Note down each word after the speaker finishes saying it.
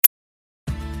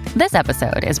This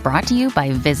episode is brought to you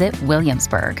by Visit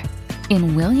Williamsburg.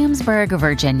 In Williamsburg,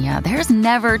 Virginia, there's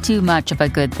never too much of a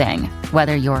good thing.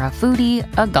 Whether you're a foodie,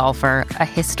 a golfer, a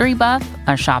history buff,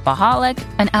 a shopaholic,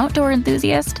 an outdoor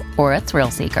enthusiast, or a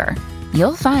thrill seeker,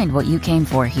 you'll find what you came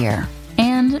for here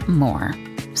and more.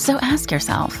 So ask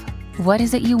yourself, what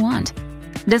is it you want?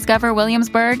 Discover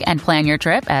Williamsburg and plan your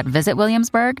trip at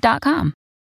visitwilliamsburg.com.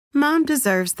 Mom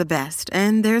deserves the best,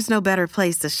 and there's no better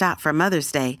place to shop for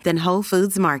Mother's Day than Whole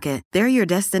Foods Market. They're your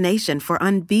destination for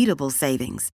unbeatable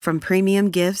savings, from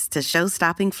premium gifts to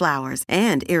show-stopping flowers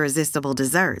and irresistible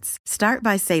desserts. Start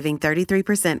by saving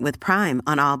 33% with Prime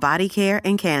on all body care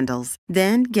and candles.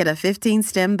 Then get a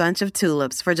 15-stem bunch of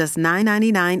tulips for just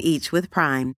 $9.99 each with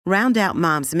Prime. Round out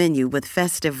Mom's menu with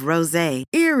festive rosé,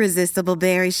 irresistible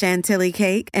berry chantilly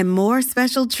cake, and more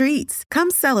special treats.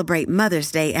 Come celebrate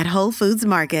Mother's Day at Whole Foods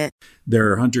Market.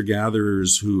 There are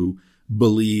hunter-gatherers who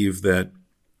believe that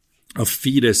a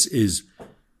fetus is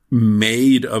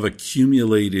made of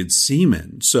accumulated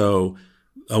semen. So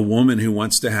a woman who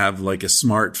wants to have like a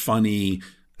smart, funny,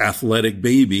 athletic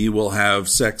baby will have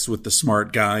sex with the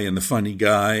smart guy and the funny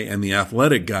guy and the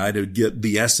athletic guy to get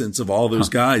the essence of all those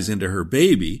guys into her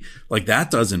baby. Like, that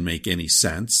doesn't make any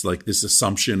sense. Like, this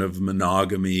assumption of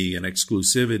monogamy and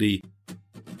exclusivity.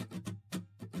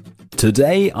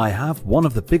 Today, I have one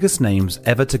of the biggest names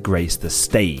ever to grace the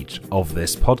stage of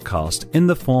this podcast in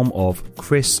the form of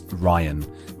Chris Ryan.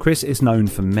 Chris is known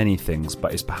for many things,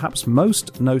 but is perhaps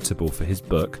most notable for his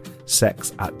book,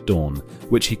 Sex at Dawn,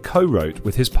 which he co-wrote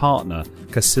with his partner,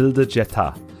 Casilda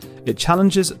Jetta. It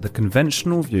challenges the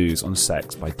conventional views on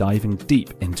sex by diving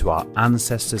deep into our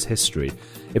ancestors' history.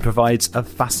 It provides a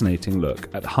fascinating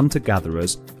look at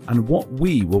hunter-gatherers and what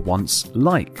we were once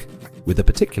like, with a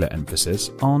particular emphasis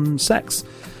on sex.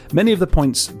 Many of the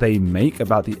points they make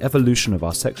about the evolution of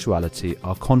our sexuality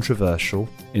are controversial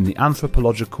in the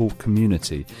anthropological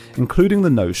community, including the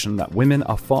notion that women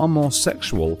are far more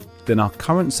sexual than our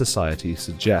current society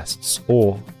suggests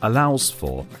or allows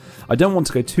for. I don't want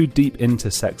to go too deep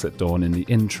into Sex at Dawn in the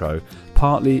intro,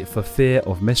 partly for fear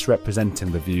of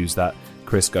misrepresenting the views that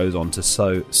Chris goes on to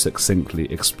so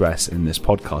succinctly express in this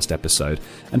podcast episode,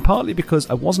 and partly because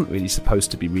I wasn't really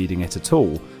supposed to be reading it at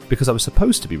all, because I was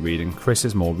supposed to be reading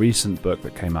Chris's more recent book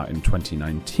that came out in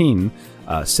 2019,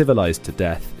 Civilized to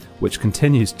Death, which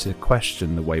continues to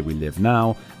question the way we live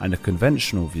now and a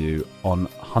conventional view on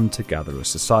hunter-gatherer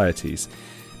societies.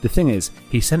 The thing is,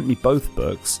 he sent me both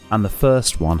books, and the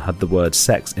first one had the word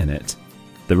sex in it.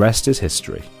 The rest is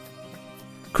history.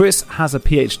 Chris has a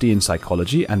PhD in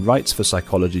psychology and writes for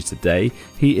Psychology Today.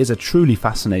 He is a truly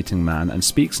fascinating man and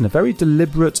speaks in a very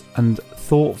deliberate and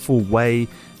thoughtful way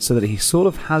so that he sort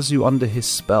of has you under his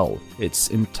spell. It's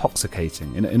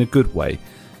intoxicating in a good way,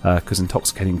 because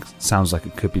intoxicating sounds like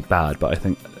it could be bad, but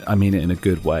I mean it in a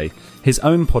good way. His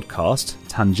own podcast,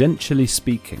 Tangentially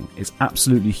Speaking, is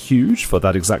absolutely huge for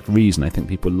that exact reason. I think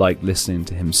people like listening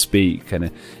to him speak, and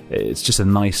it's just a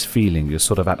nice feeling. You're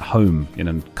sort of at home in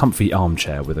a comfy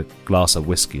armchair with a glass of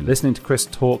whiskey, listening to Chris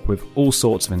talk with all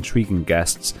sorts of intriguing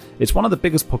guests. It's one of the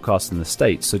biggest podcasts in the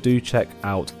States, so do check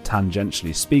out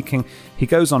Tangentially Speaking. He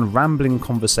goes on rambling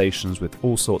conversations with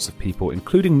all sorts of people,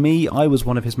 including me. I was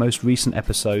one of his most recent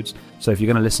episodes, so if you're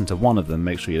going to listen to one of them,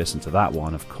 make sure you listen to that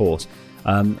one, of course.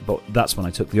 But that's when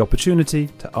I took the opportunity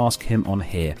to ask him on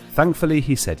here. Thankfully,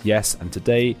 he said yes, and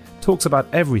today talks about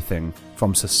everything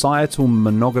from societal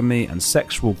monogamy and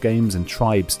sexual games and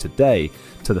tribes today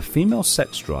to the female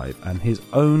sex drive and his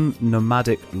own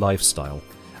nomadic lifestyle.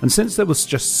 And since there was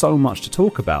just so much to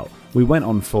talk about, we went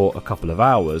on for a couple of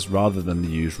hours rather than the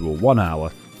usual 1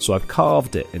 hour, so I've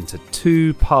carved it into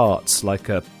 2 parts like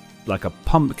a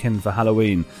pumpkin for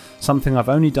Halloween, something I've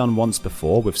only done once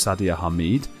before with Sadia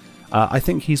Hamid. I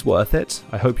think he's worth it.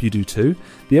 I hope you do too.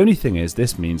 The only thing is,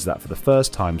 this means that for the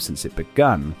first time since it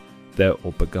began,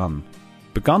 begun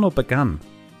or began?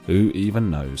 Who even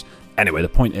knows? Anyway, the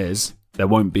point is, there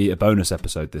won't be a bonus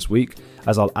episode this week,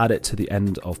 as I'll add it to the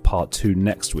end of part 2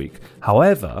 next week.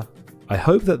 However, I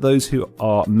hope that those who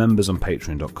are members on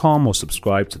patreon.com or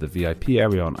subscribe to the VIP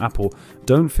area on Apple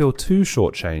don't feel too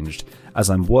shortchanged, as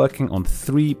I'm working on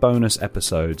 3 bonus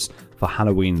episodes for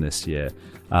Halloween this year.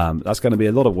 That's going to be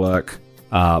a lot of work,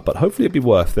 but hopefully it'll be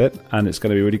worth it, and it's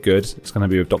going to be really good. It's going to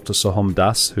be with Dr. Soham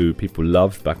Das, who people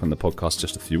loved back on the podcast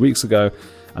just a few weeks ago,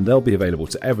 and they'll be available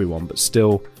to everyone, but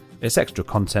still, it's extra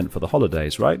content for the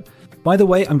holidays, right? By the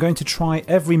way, I'm going to try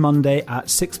every Monday at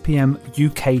 6 p.m.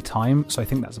 UK time, so I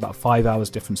think that's about 5 hours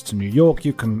difference to New York.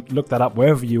 You can look that up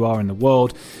wherever you are in the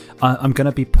world. I'm going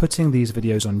to be putting these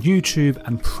videos on YouTube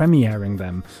and premiering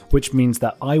them, which means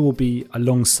that I will be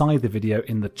alongside the video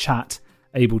in the chat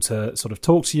able to sort of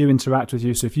talk to you, interact with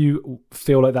you. So if you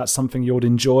feel like that's something you would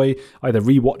enjoy, either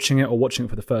rewatching it or watching it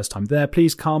for the first time there,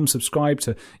 please come subscribe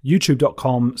to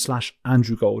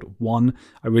youtube.com/AndrewGold1.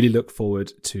 I really look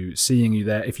forward to seeing you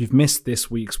there. If you've missed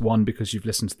this week's one because you've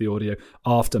listened to the audio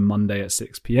after Monday at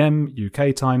 6 p.m.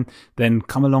 UK time, then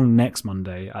come along next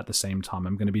Monday at the same time.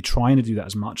 I'm going to be trying to do that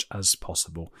as much as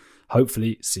possible.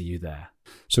 Hopefully see you there.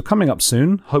 So coming up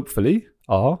soon, hopefully,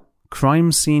 are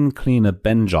crime scene cleaner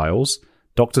Ben Giles,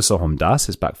 Dr. Soham Das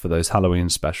is back for those Halloween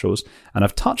specials, and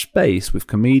I've touched base with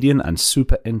comedian and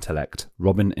super intellect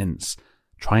Robin Ince,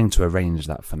 trying to arrange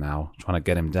that for now, trying to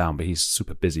get him down, but he's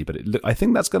super busy. But I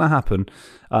think that's going to happen.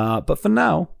 But for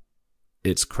now,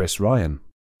 it's Chris Ryan.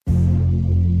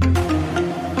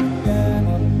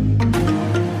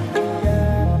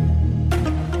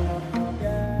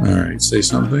 All right, say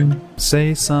something.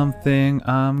 Say something,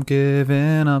 I'm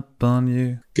giving up on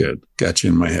you. Good. Got you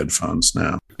in my headphones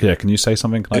now. Yeah, can you say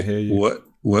something? Can I hear you? What?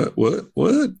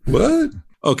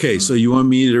 Okay, so you want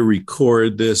me to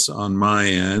record this on my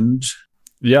end?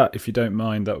 Yeah, if you don't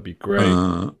mind, that would be great.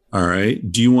 All right.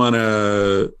 Do you want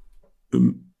to...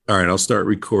 All right, I'll start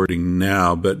recording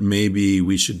now, but maybe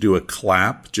we should do a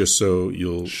clap just so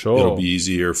it'll be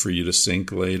easier for you to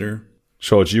sync later.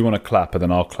 Sure. Do you want to clap and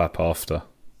then I'll clap after?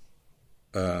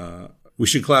 We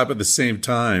should clap at the same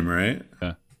time, right?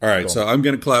 Yeah. All right, so I'm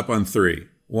going to clap on 3.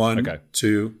 1,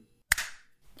 2.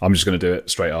 I'm just going to do it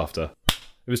straight after.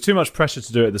 It was too much pressure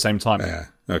to do it at the same time. Yeah,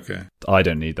 okay. I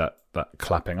don't need that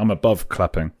clapping. I'm above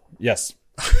clapping. Yes.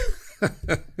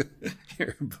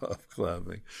 You're above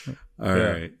clapping. All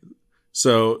right.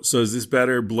 So is this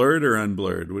better blurred or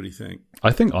unblurred? What do you think?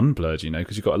 I think unblurred,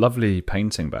 because you've got a lovely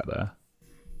painting back there.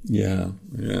 Yeah,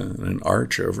 and an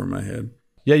arch over my head.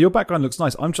 Yeah, your background looks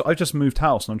nice. I've just moved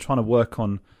house and I'm trying to work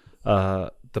on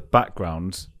the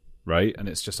background, right? And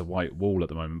it's just a white wall at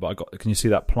the moment. But can you see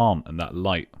that plant and that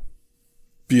light?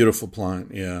 Beautiful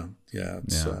plant. Yeah.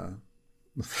 It's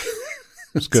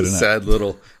it's good. It's a sad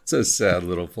little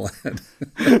plant.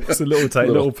 It's a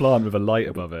little plant with a light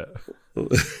above it.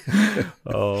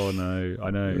 Oh no,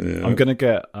 I know. Yeah. I'm gonna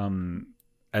get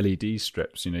LED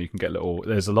strips. You can get little.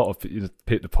 There's a lot of the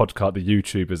podcast, the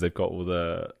YouTubers. They've got all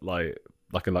the like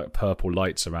purple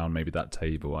lights around maybe that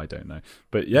table. I don't know,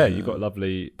 but yeah, you've got a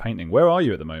lovely painting. Where are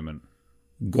you at the moment?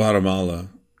 Guatemala,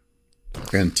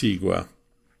 Antigua.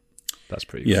 That's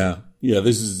pretty cool. Yeah.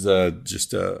 This is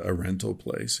just a rental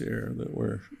place here that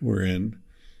we're in.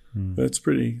 But it's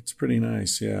pretty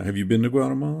nice. Yeah. Have you been to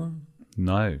Guatemala?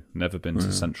 No, never been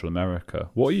to Central America.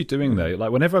 What are you doing there?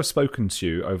 Like, whenever I've spoken to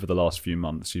you over the last few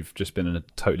months, you've just been in a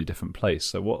totally different place.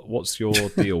 So what's your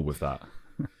deal with that?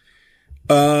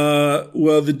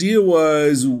 Well, the deal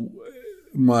was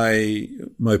my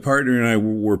partner and I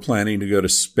were planning to go to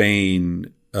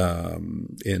Spain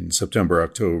in September,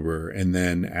 October. And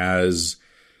then as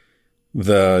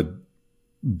the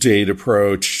date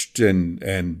approached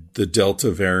and the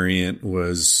Delta variant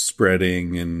was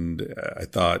spreading, and I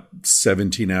thought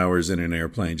 17 hours in an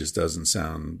airplane just doesn't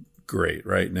sound great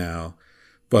right now.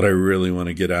 But I really want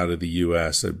to get out of the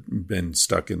U.S. I've been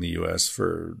stuck in the U.S.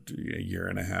 for a year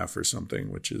and a half or something,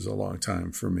 which is a long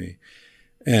time for me.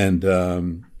 And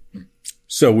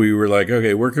so we were like,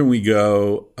 okay, where can we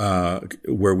go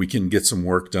where we can get some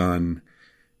work done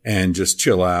and just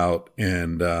chill out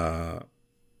and,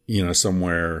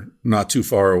 somewhere not too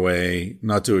far away,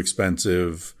 not too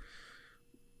expensive,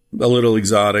 a little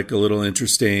exotic, a little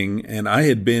interesting. And I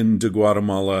had been to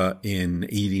Guatemala in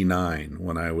 1989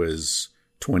 when I was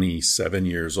 27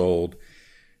 years old.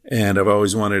 And I've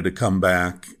always wanted to come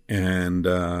back. And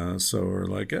so we're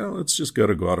like, let's just go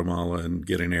to Guatemala and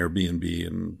get an Airbnb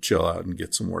and chill out and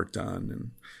get some work done.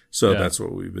 And so that's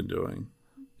what we've been doing.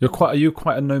 Are you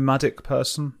quite a nomadic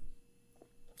person?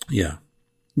 Yeah.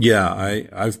 Yeah,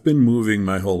 I've been moving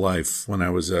my whole life. When I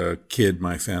was a kid,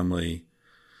 my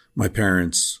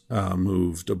parents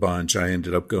moved a bunch. I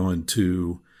ended up going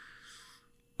to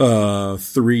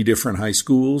 3 different high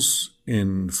schools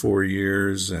in 4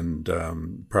 years, and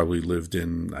probably lived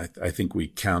in, I think we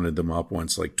counted them up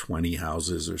once, like 20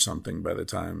 houses or something by the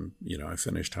time, I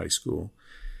finished high school.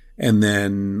 And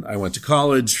then I went to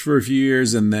college for a few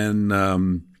years, and then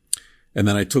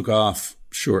I took off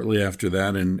shortly after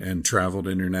that and traveled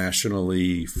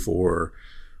internationally for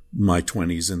my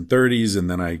 20s and 30s. And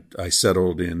then I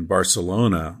settled in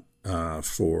Barcelona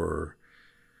for,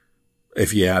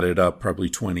 if you add it up, probably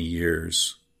 20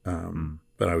 years.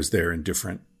 But I was there in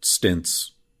different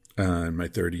stints in my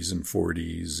 30s and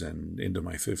 40s and into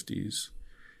my 50s.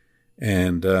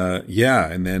 And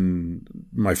and then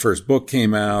my first book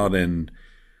came out, and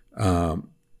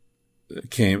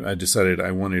I decided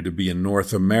I wanted to be in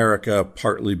North America,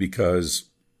 partly because,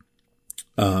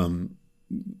 to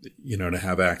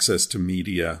have access to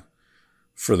media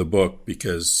for the book,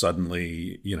 because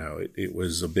suddenly, it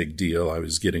was a big deal. I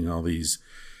was getting all these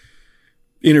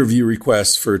interview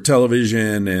requests for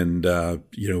television, and,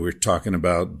 we're talking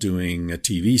about doing a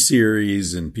TV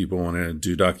series, and people want to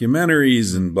do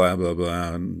documentaries and blah, blah,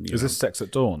 blah. And, Is this Sex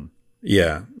at Dawn?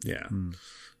 Yeah. Yeah.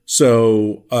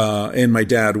 So, and my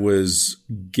dad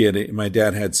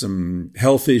had some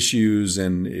health issues,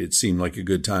 and it seemed like a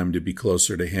good time to be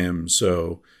closer to him.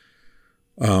 So,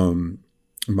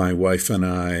 my wife and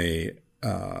I,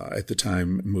 at the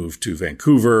time, moved to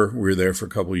Vancouver. We were there for a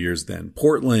couple of years, then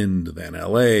Portland, then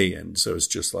LA. And so it's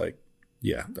just like,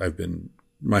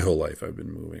 my whole life I've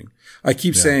been moving. I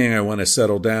keep saying I want to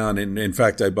settle down. And in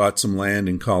fact, I bought some land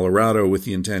in Colorado with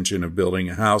the intention of building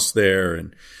a house there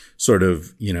and sort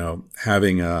of,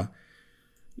 having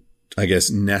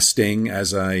nesting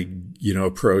as I,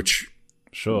 approach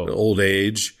old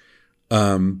age.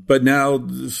 But now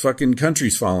the fucking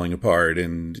country's falling apart,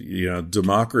 and,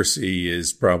 democracy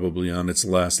is probably on its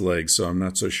last legs. So I'm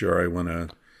not so sure I want to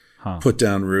put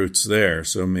down roots there.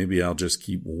 So maybe I'll just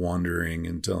keep wandering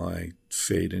until I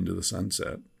fade into the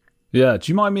sunset. Yeah.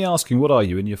 Do you mind me asking, what are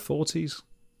you, in your 40s?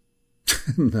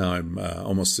 No, I'm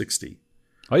almost 60.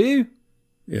 Are you?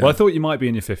 Yeah. Well, I thought you might be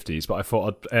in your 50s, but I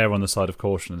thought I'd err on the side of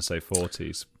caution and say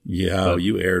 40s. Yeah, but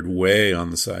you erred way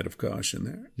on the side of caution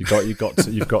there. You've got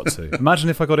to. Imagine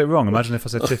if I got it wrong. Imagine if I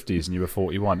said 50s and you were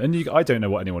 41. And I don't know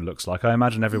what anyone looks like. I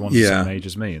imagine everyone's the same age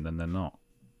as me, and then they're not.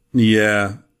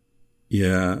 Yeah.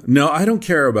 Yeah. No, I don't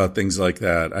care about things like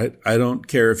that. I don't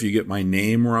care if you get my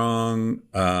name wrong.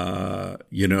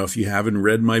 If you haven't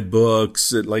read my books,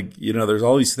 there's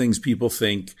all these things people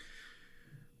think.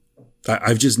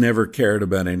 I've just never cared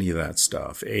about any of that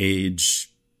stuff.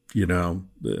 Age,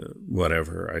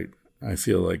 whatever. I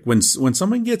feel like when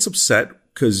someone gets upset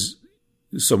because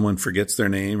someone forgets their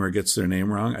name or gets their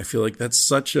name wrong, I feel like that's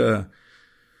such an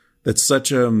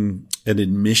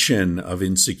admission of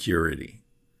insecurity.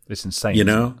 It's insane.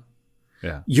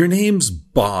 Yeah. Your name's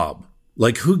Bob.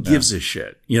 Like, who gives a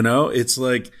shit? It's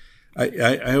like,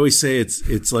 I always say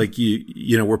it's like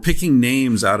we're picking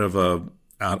names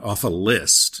off a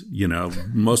list,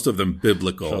 most of them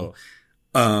biblical.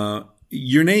 Sure.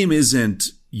 Your name isn't,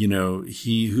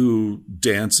 he who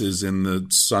dances in the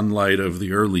sunlight of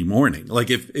the early morning. Like,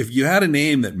 if you had a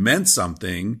name that meant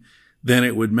something, then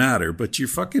it would matter. But your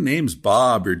fucking name's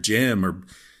Bob or Jim or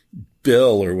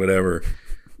Bill or whatever.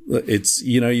 It's,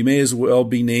 you may as well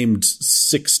be named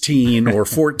 16 or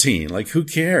 14. Like, who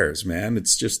cares, man?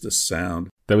 It's just the sound.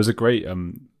 There was a great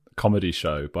comedy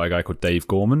show by a guy called Dave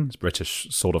Gorman. He's a British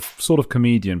sort of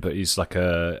comedian, but he's like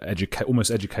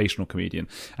almost educational comedian.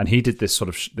 And he did this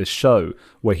this show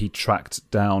where he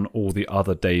tracked down all the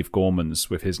other Dave Gormans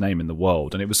with his name in the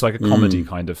world, and it was like a comedy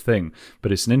kind of thing.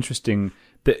 But it's an interesting.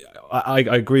 I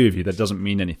agree with you. That doesn't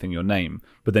mean anything, your name,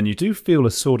 but then you do feel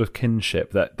a sort of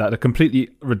kinship, that a completely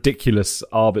ridiculous,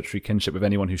 arbitrary kinship with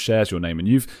anyone who shares your name.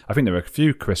 And I think there are a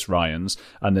few Chris Ryans,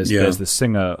 and there's the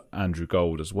singer Andrew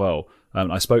Gold as well.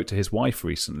 I spoke to his wife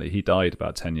recently. He died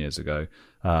about 10 years ago.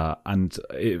 And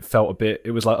it felt a bit,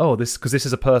 it was like, because this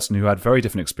is a person who had very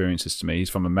different experiences to me. He's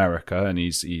from America, and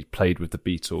he played with the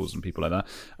Beatles and people like that.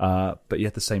 But he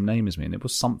had the same name as me, and it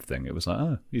was something. It was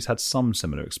like, he's had some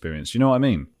similar experience. You know what I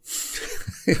mean?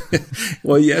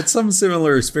 Well, you had some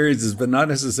similar experiences, but not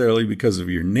necessarily because of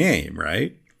your name,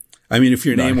 right? I mean, if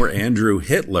your name were Andrew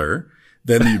Hitler,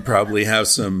 then you'd probably have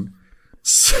some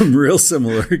real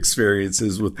similar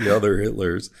experiences with the other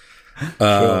Hitlers.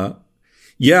 Sure.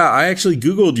 Yeah, I actually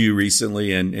Googled you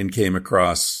recently and came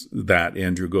across that,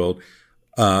 Andrew Gold.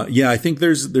 I think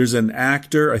there's an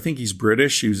actor. I think he's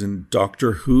British. He was in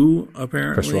Doctor Who,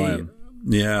 apparently. Chris Ryan.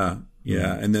 Yeah.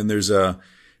 And then there's a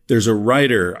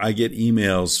writer. I get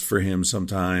emails for him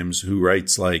sometimes who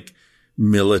writes like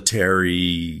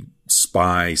military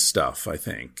spy stuff, I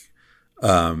think.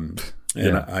 And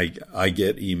I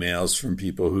get emails from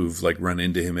people who've like run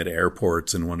into him at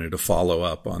airports and wanted to follow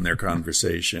up on their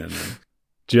conversation.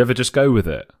 Do you ever just go with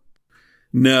it?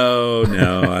 No,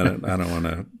 I don't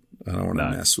want to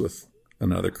mess with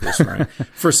another Chris Ryan.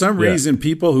 For some reason,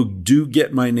 people who do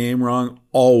get my name wrong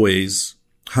always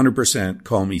 100%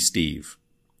 call me Steve.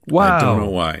 Wow. I don't know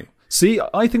why. See,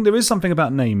 I think there is something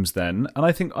about names then,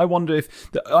 and I wonder if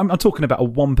I'm talking about a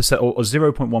 1% or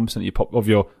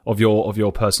 0.1% of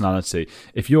your personality.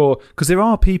 Because there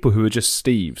are people who are just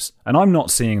Steves, and I'm not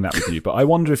seeing that with you. But I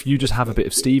wonder if you just have a bit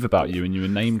of Steve about you, and you were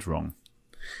named wrong.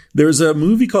 There's a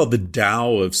movie called The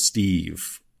Tao of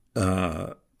Steve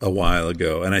a while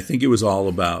ago, and I think it was all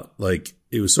about like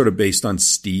it was sort of based on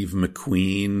Steve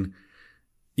McQueen,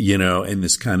 you know, and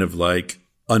this kind of like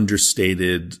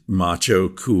understated macho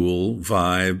cool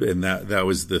vibe. And that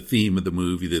was the theme of the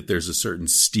movie, that there's a certain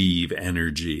Steve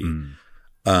energy.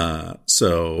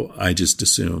 So I just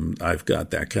assume I've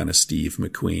got that kind of Steve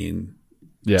McQueen,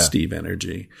 Steve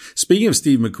energy. Speaking of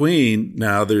Steve McQueen,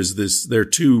 now there are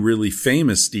two really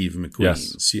famous Steve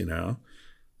McQueens, you know,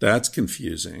 that's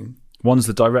confusing. One's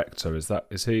the director, is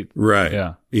he? Right.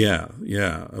 Yeah.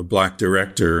 Yeah. A black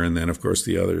director. And then of course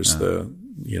the other's the,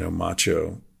 you know,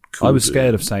 macho. Cool I was dude.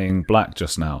 scared of saying black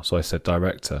just now, so I said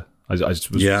director. I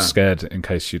just was scared in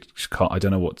case you can't. I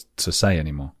don't know what to say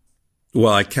anymore.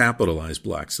 Well, I capitalized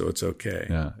black, so it's okay.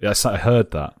 Yeah. Yes, I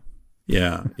heard that.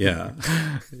 Yeah. Yeah,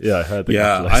 I heard the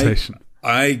capitalization.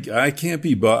 I can't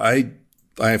be, but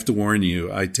I have to warn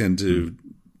you. I tend to,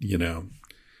 you know,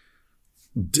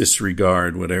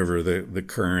 disregard whatever the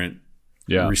current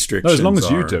restrictions. No, as long as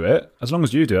are. you do it. As long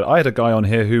as you do it. I had a guy on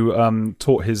here who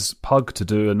taught his pug to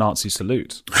do a Nazi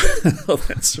salute. Oh,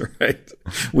 that's right.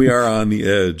 We are on the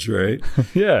edge, right?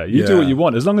 Yeah, you do what you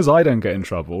want. As long as I don't get in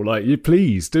trouble, like you,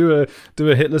 please do a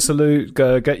Hitler salute.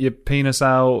 Get your penis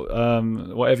out.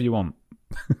 Whatever you want.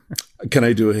 Can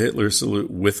I do a Hitler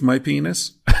salute with my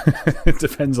penis? It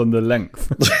depends on the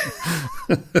length.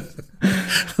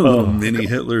 A little mini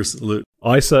Hitler salute.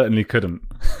 I certainly couldn't.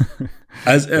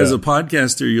 As a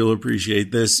podcaster, you'll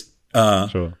appreciate this.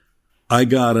 Sure. I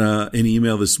got an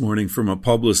email this morning from a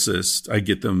publicist. I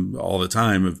get them all the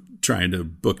time of trying to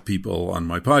book people on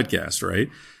my podcast, right?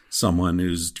 Someone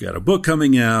who's got a book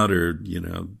coming out, or, you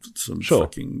know, some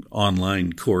fucking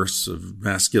online course of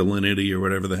masculinity or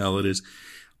whatever the hell it is.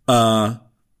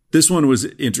 This one was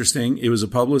interesting. It was a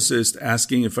publicist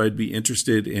asking if I'd be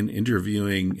interested in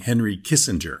interviewing Henry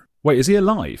Kissinger. Wait, is he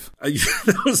alive?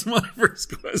 That was my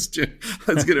first question.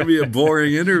 That's going to be a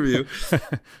boring interview.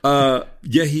 Yeah,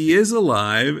 he is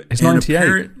alive. He's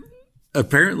 98.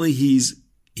 Apparently he's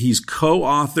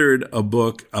co-authored a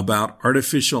book about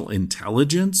artificial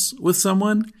intelligence with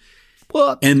someone.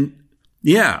 What? And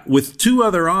yeah, with two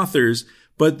other authors.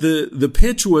 But the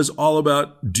pitch was all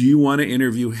about, do you want to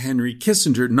interview Henry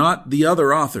Kissinger, not the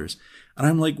other authors? And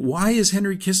I'm like, why is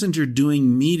Henry Kissinger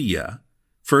doing media?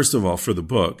 First of all, for the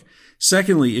book.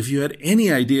 Secondly, if you had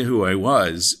any idea who I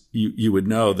was, you would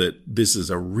know that this is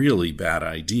a really bad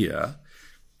idea.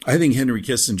 I think Henry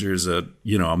Kissinger is a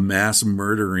mass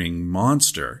murdering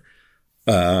monster.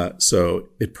 So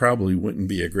it probably wouldn't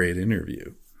be a great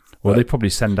interview. Well, they probably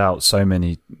send out so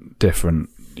many different,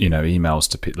 emails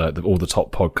to like all the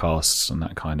top podcasts and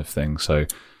that kind of thing. So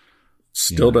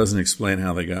still doesn't explain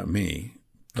how they got me.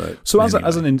 But so anyway.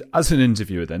 as an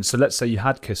interviewer then, so let's say you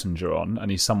had Kissinger on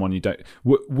and he's someone you don't,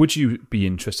 would you be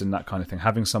interested in that kind of thing?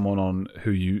 Having someone on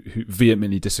who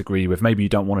vehemently disagree with, maybe you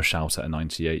don't want to shout at a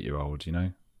 98-year-old,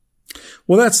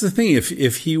 Well, that's the thing.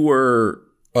 If he were,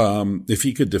 if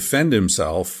he could defend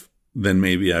himself, then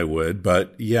maybe I would.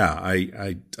 But yeah,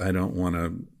 I don't want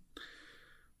to.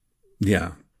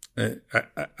 Yeah,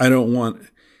 I don't want.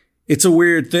 It's a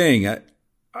weird thing.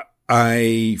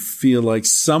 I feel like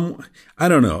I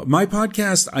don't know. My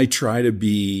podcast, I try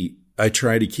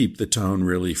to keep the tone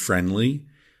really friendly.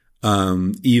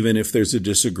 Even if there's a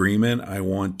disagreement, I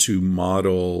want to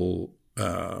model,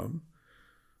 kind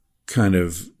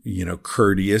of,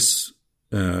 courteous,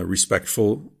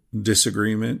 respectful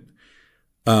disagreement.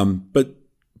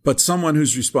 But someone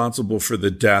who's responsible for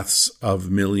the deaths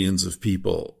of millions of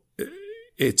people,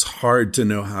 it's hard to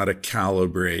know how to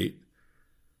calibrate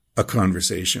a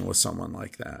conversation with someone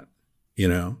like that,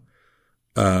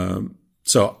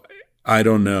 So I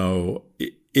don't know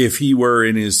if he were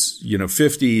in his,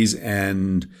 50s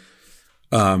and,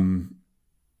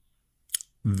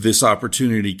 this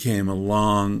opportunity came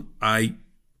along, I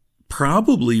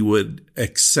probably would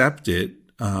accept it,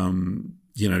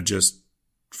 just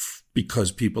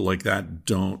because people like that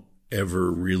don't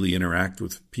ever really interact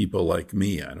with people like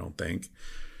me, I don't think.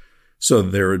 So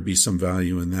there would be some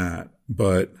value in that.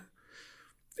 But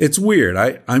it's weird.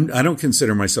 I don't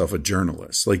consider myself a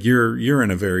journalist. Like you're in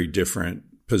a very different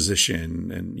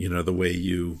position, and the way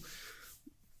you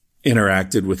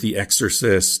interacted with The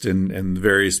Exorcist and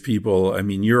various people. I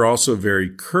mean, you're also very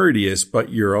courteous,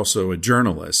 but you're also a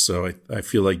journalist. So I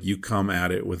feel like you come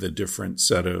at it with a different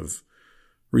set of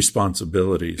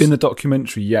responsibilities. In the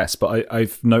documentary, yes, but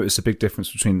I've noticed a big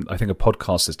difference between, I think a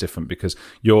podcast is different because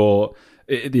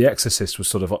The Exorcist was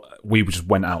sort of, we just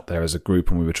went out there as a group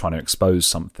and we were trying to expose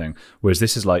something. Whereas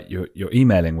this is like you're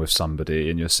emailing with somebody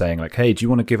and you're saying like, hey, do you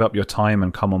want to give up your time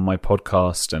and come on my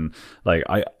podcast? And like,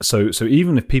 so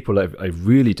even if people I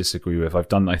really disagree with, I've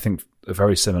done, I think, a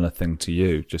very similar thing to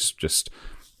you. Just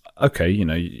okay,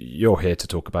 you're here to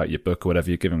talk about your book or whatever,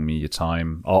 you're giving me your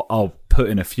time. I'll put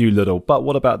in a few little, but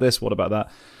what about this? What about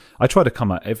that? I try to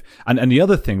come at it. And the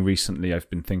other thing recently I've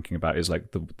been thinking about is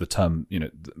like the term,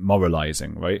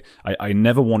 moralizing, right? I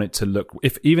never want it to look,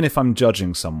 even if I'm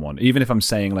judging someone, even if I'm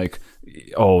saying like,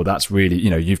 oh, that's really,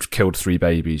 you've killed 3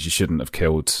 babies, you shouldn't have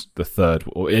killed the third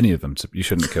or any of them. You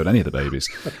shouldn't have killed any of the babies.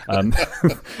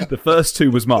 The first 2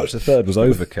 was much, the third was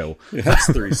overkill. Yeah,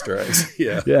 that's 3 strikes.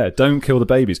 Yeah. Yeah, don't kill the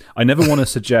babies. I never want to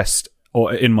suggest,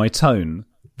 or in my tone,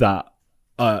 that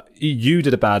you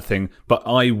did a bad thing, but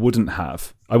I wouldn't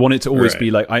have. I want it to always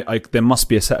be like, there must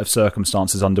be a set of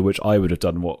circumstances under which I would have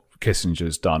done what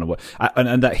Kissinger's done,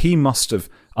 and that he must have,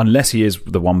 unless he is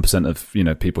the 1%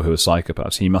 of people who are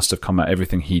psychopaths, he must have come at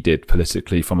everything he did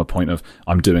politically from a point of,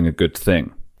 I'm doing a good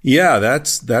thing. Yeah,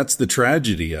 that's the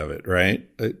tragedy of it, right?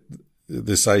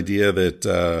 This idea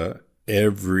that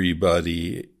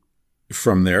everybody,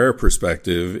 from their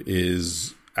perspective,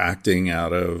 is acting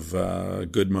out of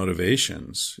good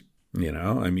motivations.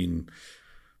 I mean,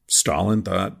 Stalin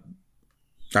thought.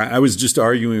 I was just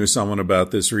arguing with someone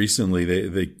about this recently.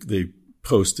 They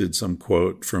posted some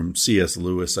quote from C.S.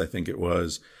 Lewis, I think it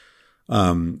was,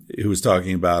 who was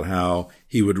talking about how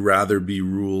he would rather be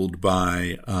ruled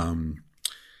by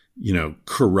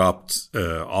corrupt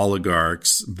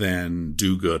oligarchs than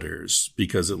do-gooders,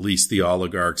 because at least the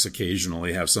oligarchs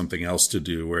occasionally have something else to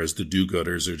do, whereas the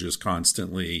do-gooders are just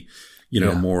constantly,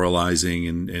 moralizing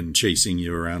and chasing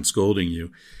you around, scolding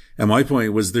you. And my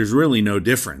point was, there's really no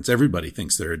difference. Everybody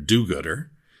thinks they're a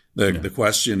do-gooder. The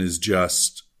question is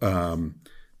just the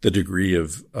degree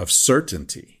of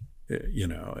certainty,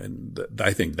 and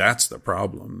I think that's the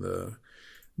problem.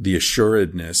 The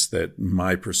assuredness that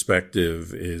my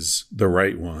perspective is the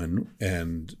right one,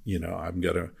 and I'm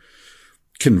going to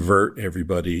convert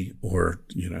everybody, or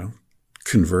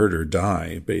convert or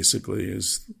die, basically,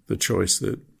 is the choice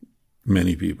that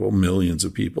many people, millions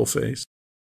of people, face.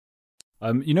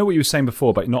 What you were saying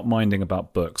before about not minding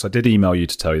about books. I did email you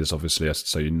to tell you this, obviously,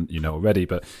 so you know already.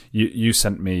 But you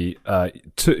sent me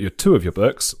 2 of your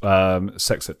books,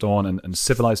 Sex at Dawn and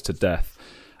Civilized to Death.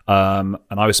 And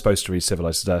I was supposed to read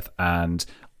Civilized to Death, and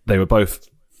they were both,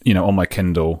 on my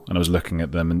Kindle, and I was looking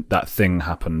at them, and that thing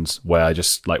happened where I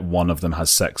just, like, one of them has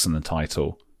sex in the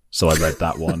title. So I read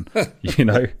that one,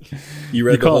 You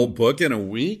read the whole book in a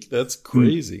week? That's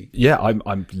crazy. Yeah,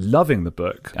 I'm loving the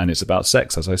book, and it's about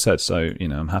sex, as I said. So,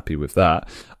 I'm happy with that.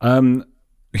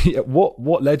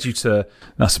 What led you to?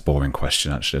 That's a boring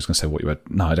question, actually. I was going to say what you read.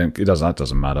 No, I don't. It doesn't. That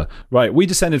doesn't matter. Right, we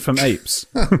descended from apes.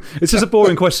 It's just a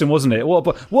boring question, wasn't it?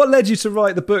 What led you to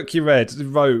write the book you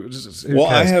wrote?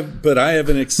 I have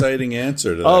an exciting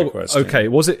answer to that question. Okay.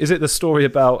 Is it the story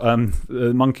about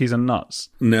monkeys and nuts?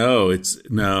 No, it's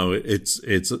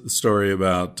a story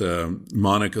about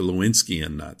Monica Lewinsky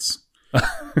and nuts.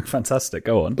 Fantastic.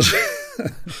 Go on.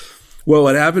 Well,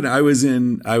 what happened, I was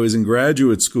in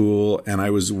graduate school, and I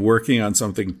was working on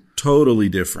something totally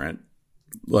different.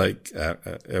 Like,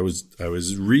 I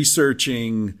was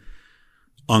researching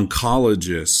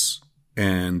oncologists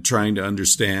and trying to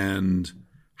understand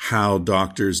how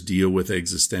doctors deal with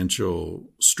existential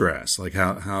stress. Like,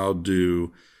 how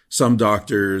do some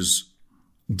doctors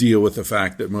deal with the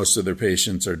fact that most of their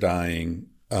patients are dying,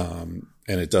 and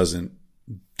it doesn't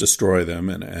destroy them,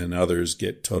 and others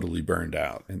get totally burned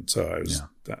out. And so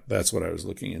that's what I was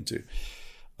looking into.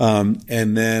 But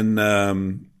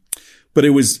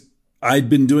I'd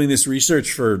been doing this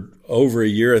research for over a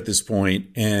year at this point,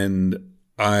 and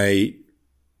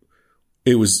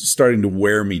it was starting to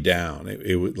wear me down.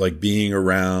 It was like being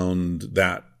around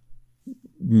that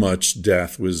much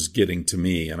death was getting to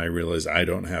me, and I realized I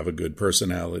don't have a good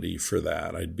personality for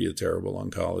that. I'd be a terrible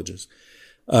oncologist.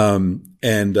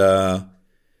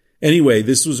 Anyway,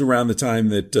 this was around the time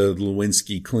that the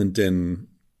Lewinsky-Clinton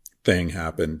thing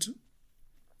happened.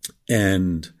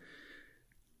 And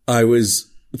I was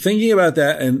thinking about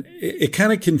that, and it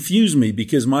kind of confused me,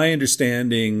 because my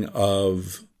understanding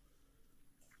of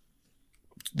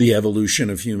the evolution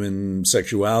of human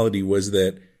sexuality was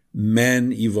that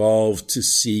men evolved to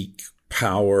seek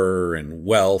power and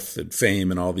wealth and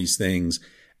fame and all these things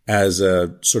as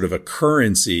a sort of a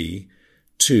currency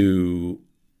to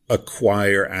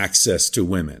acquire access to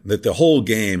women. That the whole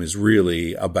game is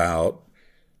really about,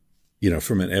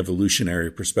 from an evolutionary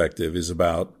perspective, is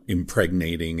about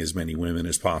impregnating as many women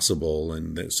as possible,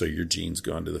 and so your genes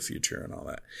go into the future and all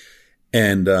that.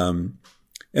 And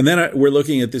then we're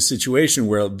looking at this situation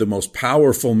where the most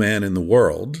powerful man in the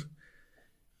world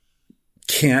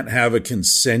can't have a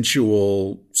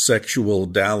consensual sexual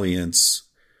dalliance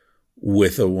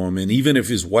with a woman, even if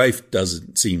his wife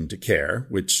doesn't seem to care,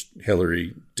 which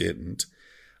Hillary didn't.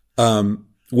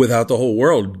 without the whole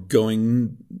world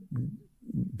going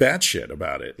batshit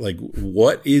about it. Like,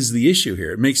 what is the issue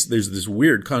here? There's this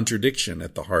weird contradiction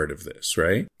at the heart of this,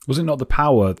 right? Was it not the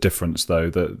power difference, though,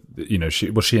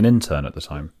 that, was she an intern at the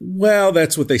time? Well,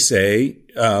 that's what they say.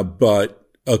 But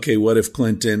okay, what if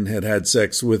Clinton had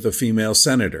sex with a female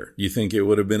senator? You think it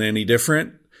would have been any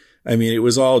different? I mean, it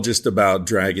was all just about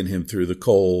dragging him through the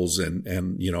coals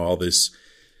and all this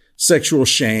sexual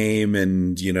shame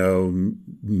and,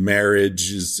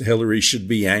 marriage is Hillary should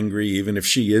be angry even if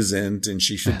she isn't, and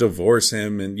she should divorce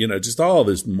him, and, just all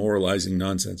this moralizing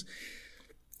nonsense.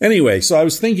 Anyway, so I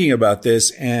was thinking about this,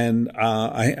 and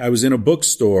I was in a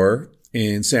bookstore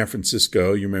in San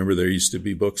Francisco. You remember there used to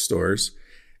be bookstores.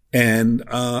 And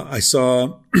I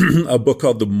saw a book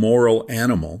called The Moral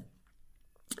Animal,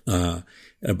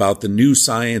 about the new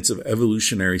science of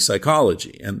evolutionary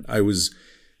psychology. And I was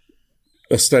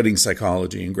studying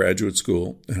psychology in graduate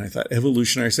school, and I thought,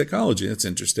 evolutionary psychology, that's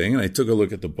interesting. And I took a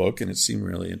look at the book, and it seemed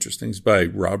really interesting. It's by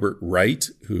Robert Wright,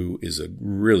 who is a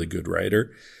really good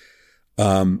writer.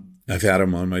 I've had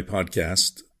him on my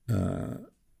podcast.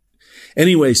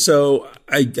 Anyway, so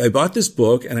I bought this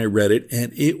book and I read it,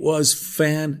 and it was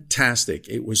fantastic.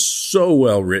 It was so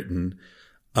well written.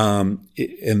 And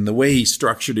the way he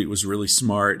structured it was really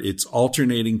smart. It's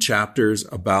alternating chapters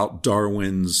about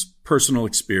Darwin's personal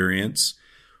experience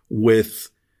with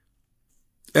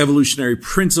evolutionary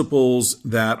principles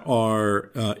that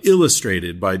are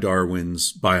illustrated by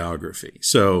Darwin's biography.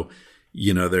 So,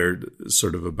 they're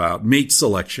sort of about mate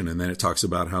selection. And then it talks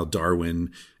about how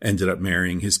Darwin ended up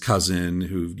marrying his cousin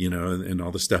who, and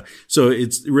all this stuff. So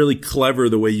it's really clever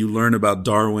the way you learn about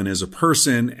Darwin as a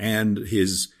person and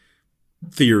his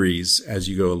theories as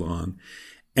you go along.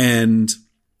 And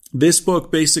this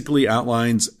book basically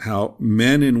outlines how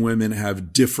men and women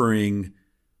have differing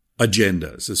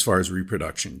agendas as far as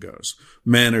reproduction goes.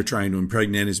 Men are trying to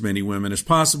impregnate as many women as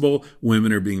possible.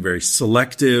 Women are being very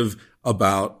selective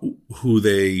about who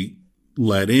they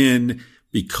let in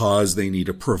because they need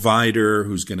a provider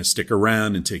who's going to stick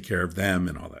around and take care of them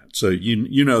and all that. So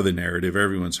you know the narrative.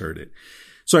 Everyone's heard it.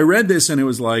 So I read this and it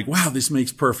was like, wow, this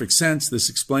makes perfect sense. This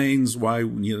explains why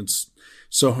it's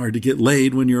so hard to get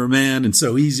laid when you're a man and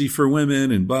so easy for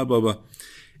women and blah, blah, blah.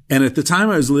 And at the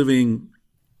time I was living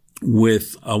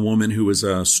with a woman who was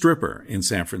a stripper in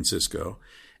San Francisco.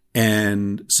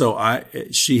 And so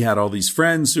she had all these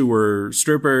friends who were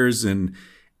strippers, and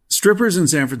strippers in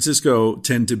San Francisco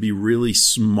tend to be really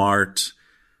smart,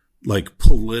 like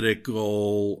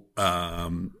political,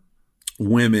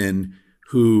 women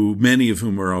who, many of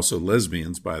whom are also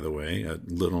lesbians, by the way, a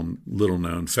little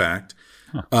known fact.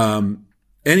 Huh.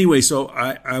 Anyway, so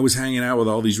I was hanging out with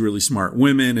all these really smart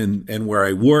women, and where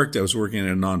I worked, I was working in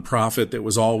a nonprofit that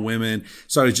was all women.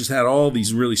 So I just had all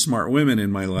these really smart women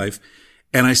in my life.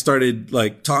 And I started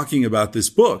like talking about this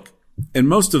book, and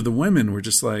most of the women were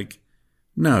just like,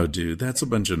 no, dude, that's a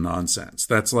bunch of nonsense.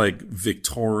 That's like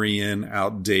Victorian,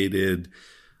 outdated,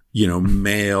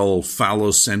 male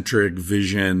phallocentric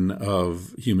vision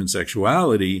of human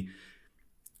sexuality.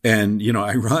 And,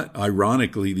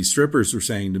 ironically, these strippers were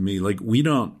saying to me, like, we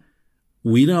don't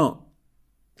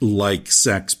like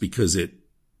sex because it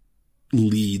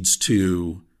leads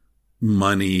to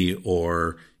money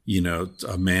or,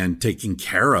 a man taking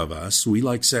care of us. We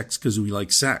like sex because we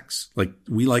like sex. Like,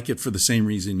 we like it for the same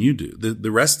reason you do.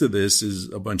 The rest of this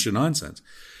is a bunch of nonsense.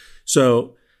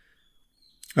 So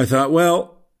I thought,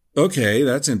 well, okay,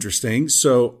 that's interesting.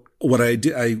 So what I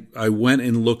did, I went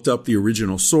and looked up the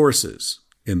original sources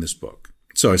in this book.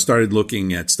 So I started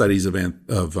looking at studies of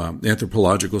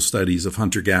anthropological studies of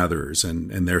hunter-gatherers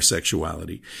and their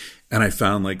sexuality. And I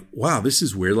found like, wow, this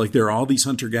is weird. Like, there are all these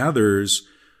hunter-gatherers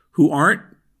who aren't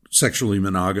sexually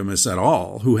monogamous at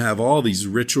all, who have all these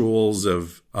rituals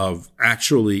of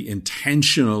actually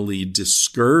intentionally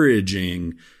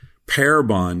discouraging pair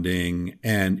bonding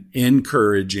and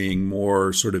encouraging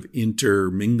more sort of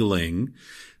intermingling.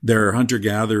 There are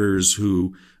hunter-gatherers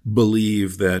who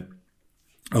believe that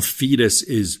a fetus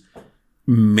is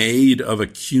made of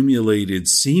accumulated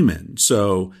semen.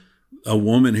 So a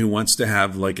woman who wants to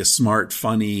have like a smart,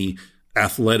 funny,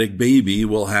 athletic baby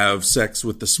will have sex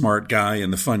with the smart guy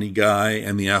and the funny guy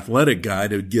and the athletic guy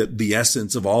to get the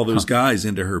essence of all those guys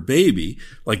into her baby.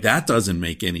 Like, that doesn't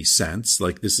make any sense.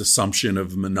 Like, this assumption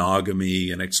of monogamy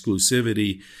and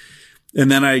exclusivity. And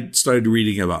then I started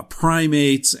reading about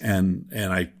primates, and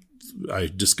I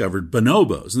discovered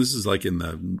bonobos. This is like in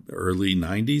the early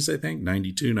 90s, I think,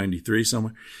 92, 93,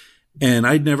 somewhere. And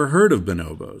I'd never heard of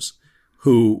bonobos,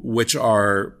 which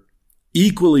are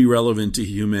equally relevant to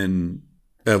human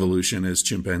evolution as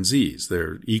chimpanzees.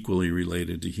 They're equally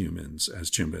related to humans as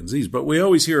chimpanzees. But we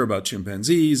always hear about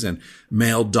chimpanzees and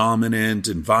male dominant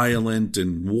and violent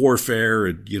and warfare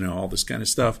and, all this kind of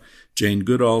stuff. Jane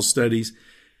Goodall studies.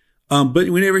 But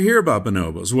we never hear about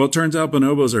bonobos. Well, it turns out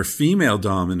bonobos are female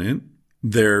dominant.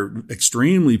 They're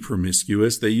extremely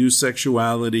promiscuous. They use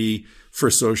sexuality for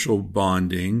social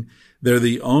bonding. They're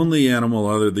the only animal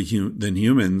other than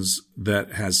humans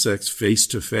that has sex face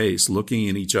to face, looking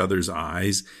in each other's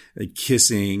eyes,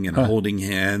 kissing and holding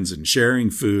hands and sharing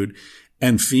food.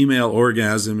 And female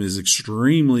orgasm is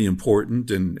extremely important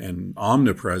and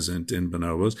omnipresent in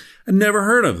bonobos. I never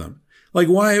heard of them. Like,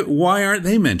 why aren't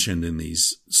they mentioned in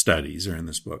these studies or in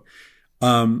this book?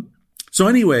 So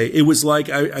anyway, it was like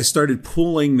I started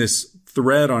pulling this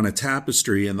thread on a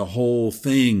tapestry and the whole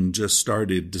thing just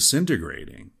started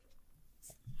disintegrating.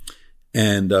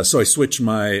 And so I switched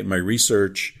my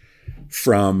research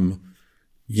from,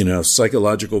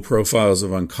 psychological profiles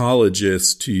of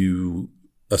oncologists to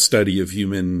a study of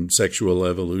human sexual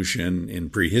evolution in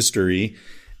prehistory.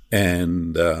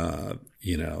 And, the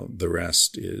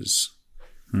rest is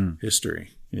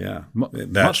history. Yeah.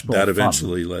 That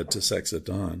eventually led to Sex at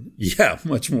Dawn. Yeah,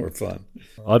 much more fun.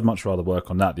 I'd much rather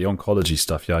work on that. The oncology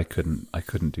stuff, I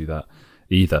couldn't do that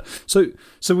either. So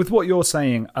with what you're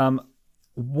saying,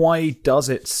 why does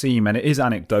it seem, and it is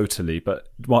anecdotally, but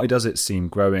why does it seem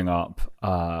growing up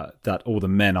that all the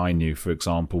men I knew, for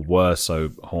example, were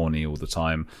so horny all the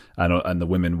time, and the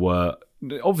women were,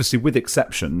 obviously with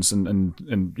exceptions and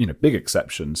big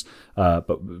exceptions,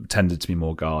 but tended to be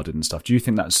more guarded and stuff? Do you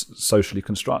think that's socially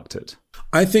constructed?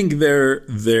 I think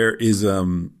there is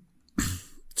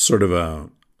sort of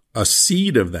a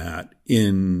seed of that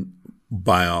in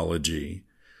biology,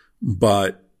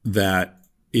 but that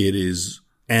it is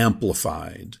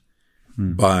amplified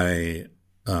by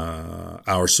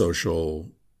our social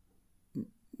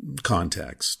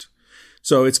context.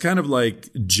 So it's kind of like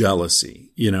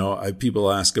jealousy.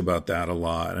 People ask about that a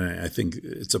lot, and I think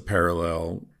it's a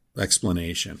parallel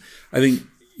explanation. I think,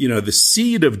 the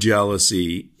seed of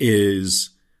jealousy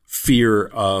is fear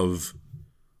of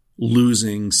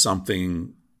losing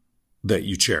something that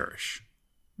you cherish,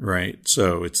 right?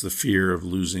 So it's the fear of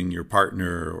losing your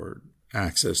partner or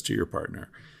access to your partner.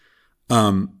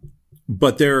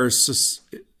 But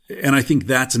and I think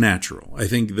that's natural. I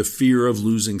think the fear of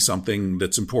losing something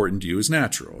that's important to you is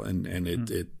natural. And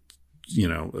it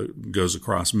goes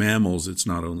across mammals. It's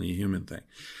not only a human thing.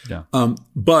 Yeah.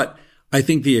 But I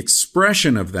think the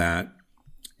expression of that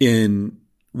in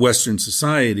Western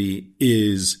society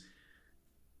is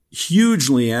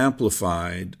hugely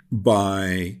amplified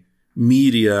by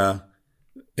media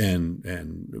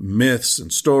and myths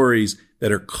and stories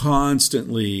that are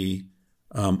constantly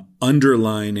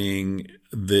underlining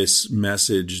this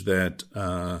message that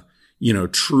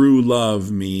true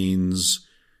love means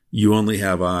you only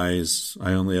have eyes,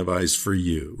 I only have eyes for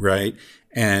you, right?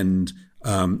 And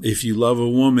if you love a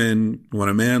woman, when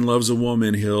a man loves a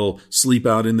woman, he'll sleep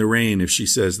out in the rain if she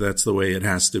says that's the way it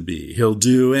has to be. He'll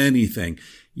do anything.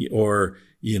 Or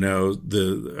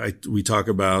we talk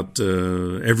about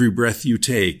Every Breath You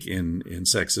Take in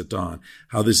Sex at Dawn,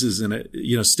 how this is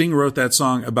Sting wrote that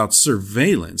song about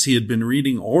surveillance. He had been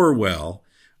reading Orwell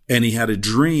and he had a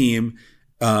dream.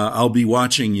 I'll be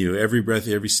watching you. Every breath,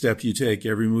 every step you take,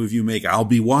 every move you make, I'll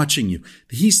be watching you.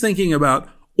 He's thinking about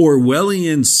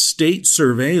Orwellian state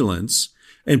surveillance,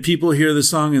 and people hear the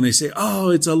song and they say, oh,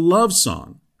 it's a love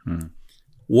song.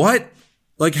 What?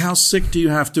 Like, how sick do you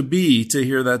have to be to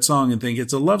hear that song and think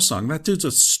it's a love song? That dude's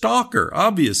a stalker,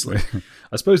 obviously.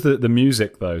 I suppose the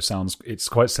music, though, it's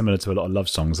quite similar to a lot of love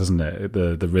songs, isn't it?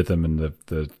 The rhythm and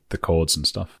the chords and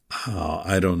stuff. Oh,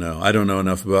 I don't know. I don't know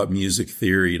enough about music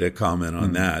theory to comment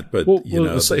on that. But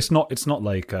it's not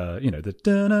like the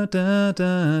da da da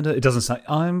da. It doesn't say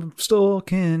I'm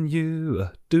stalking you.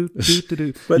 Do do do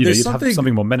do. But there's have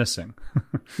something more menacing.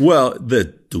 Well, the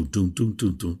dun, dun, dun,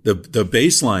 dun, dun, the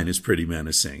bass line is pretty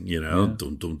menacing. Dun,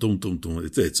 dun, dun, dun, dun.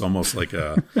 It's almost like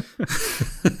a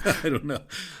I don't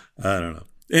know.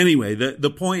 Anyway, the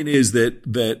point is that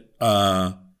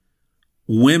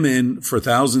women for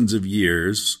thousands of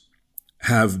years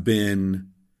have been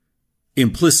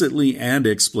implicitly and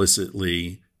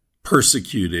explicitly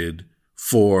persecuted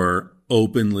for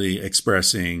openly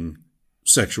expressing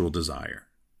sexual desire.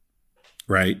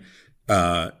 Right?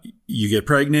 You get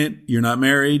pregnant, you're not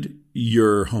married,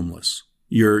 you're homeless.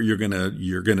 You're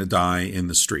gonna die in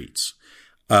the streets.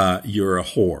 You're a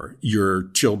whore. Your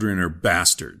children are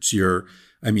bastards.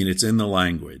 It's in the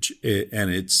language. And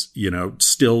it's,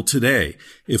 still today.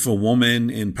 If a woman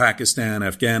in Pakistan,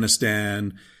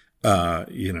 Afghanistan,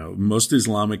 most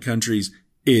Islamic countries,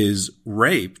 is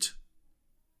raped,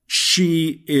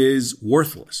 she is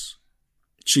worthless.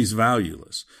 She's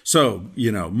valueless. So,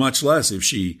 much less if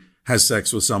she has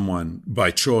sex with someone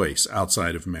by choice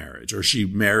outside of marriage, or she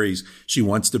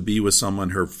wants to be with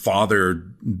someone her father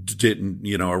didn't,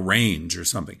 arrange or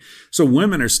something. So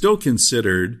women are still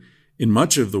considered in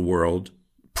much of the world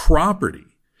property.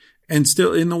 And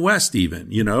still in the West,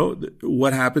 even,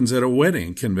 what happens at a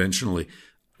wedding conventionally?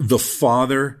 The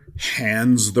father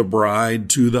hands the bride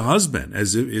to the husband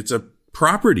as if it's a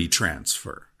property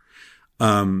transfer.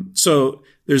 So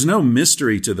there's no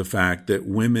mystery to the fact that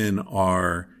women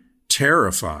are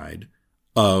terrified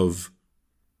of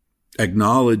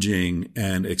acknowledging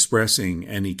and expressing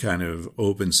any kind of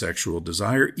open sexual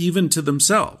desire, even to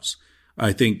themselves.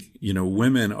 I think,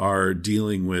 women are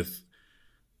dealing with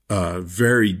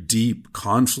very deep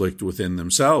conflict within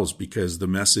themselves because the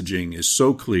messaging is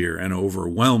so clear and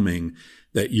overwhelming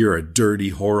that you're a dirty,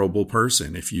 horrible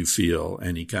person if you feel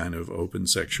any kind of open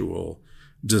sexual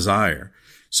desire.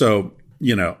 So,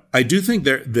 I do think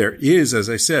there is, as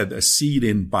I said, a seed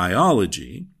in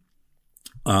biology.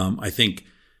 I think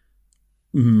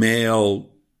male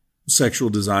sexual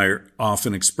desire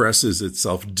often expresses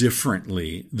itself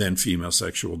differently than female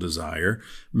sexual desire.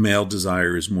 Male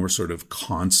desire is more sort of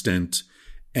constant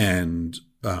and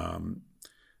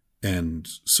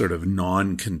sort of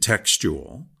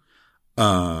non-contextual.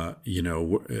 A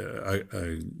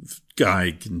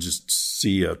guy can just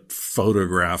see a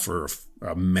photograph or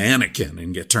a mannequin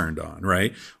and get turned on,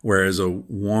 right? Whereas a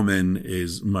woman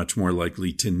is much more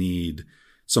likely to need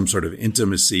some sort of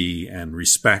intimacy and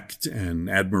respect and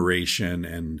admiration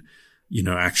and,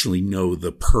 actually know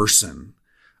the person.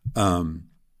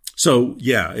 So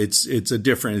yeah, it's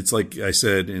like I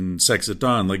said in Sex at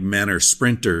Dawn, like men are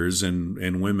sprinters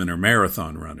and women are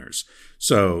marathon runners.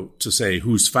 So to say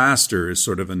who's faster is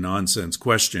sort of a nonsense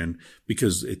question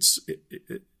because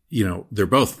they're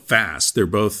both fast. They're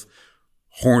both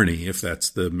horny, if that's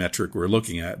the metric we're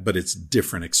looking at, but it's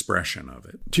different expression of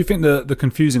it. Do you think the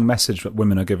confusing message that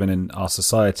women are given in our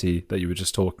society that you were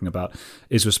just talking about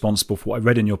is responsible for what I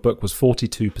read in your book was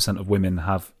 42% of women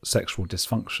have sexual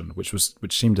dysfunction, which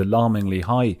seemed alarmingly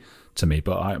high to me,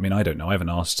 but I don't know. I haven't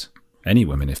asked any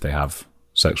women if they have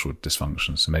sexual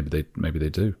dysfunction, so maybe they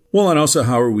do. Well, and also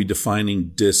how are we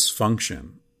defining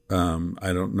dysfunction?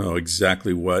 I don't know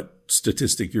exactly what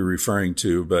statistic you're referring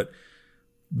to, but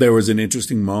there was an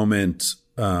interesting moment.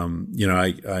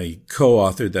 I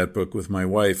co-authored that book with my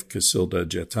wife, Casilda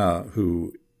Jetta,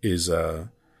 who is a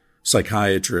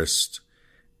psychiatrist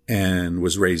and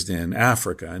was raised in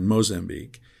Africa, in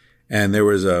Mozambique. And there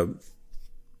was a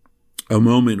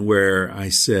moment where I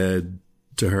said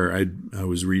to her, I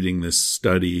was reading this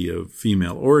study of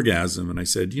female orgasm, and I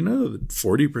said,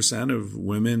 40% of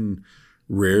women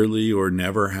rarely or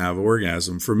never have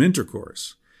orgasm from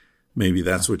intercourse. Maybe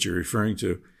that's what you're referring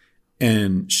to.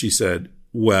 And she said,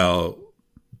 well,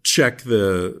 check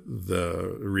the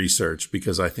research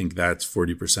because I think that's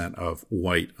 40% of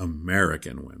white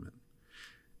American women.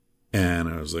 And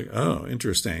I was like, oh,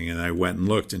 interesting. And I went and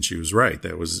looked and she was right.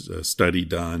 That was a study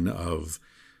done of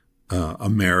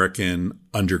American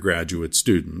undergraduate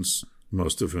students,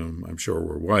 most of whom I'm sure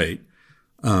were white.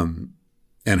 And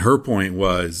her point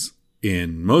was,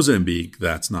 in Mozambique,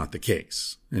 that's not the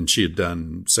case. And she had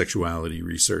done sexuality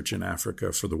research in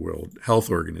Africa for the World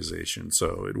Health Organization.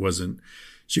 So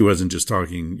she wasn't just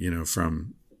talking,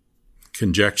 from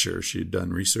conjecture. She had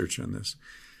done research on this.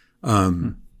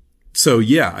 So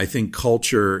yeah, I think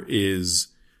culture is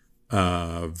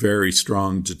a very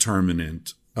strong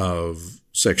determinant of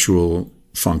sexual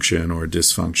function or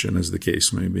dysfunction, as the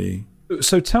case may be.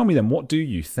 So tell me then, what do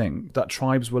you think that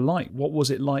tribes were like? What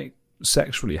was it like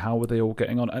sexually? How were they all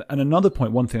getting on? And another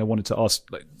point, one thing I wanted to ask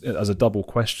as a double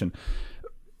question,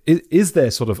 is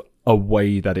there sort of a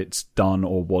way that it's done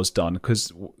or was done?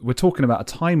 Because we're talking about a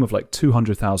time of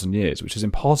 200,000 years, which is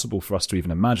impossible for us to even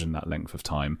imagine that length of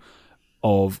time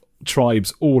of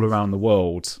tribes all around the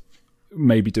world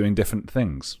maybe doing different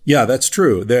things. Yeah, that's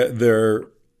true. There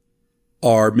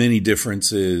are many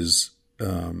differences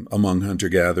among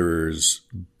hunter-gatherers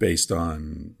based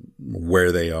on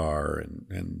where they are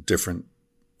and different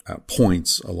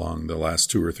points along the last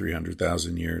 200,000 or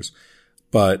 300,000 years.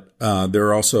 But there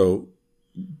are also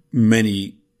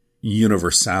many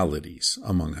universalities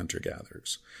among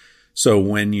hunter-gatherers. So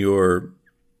when you're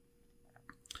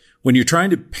trying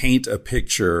to paint a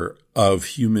picture of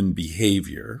human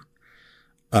behavior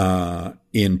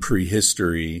in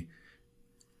prehistory,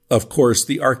 of course,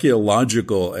 the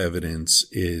archaeological evidence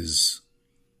is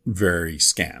very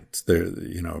scant.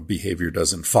 Behavior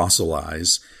doesn't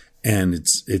fossilize, and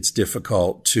it's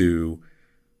difficult to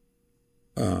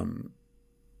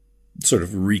sort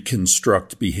of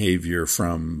reconstruct behavior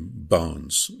from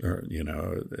bones, or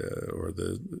or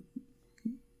the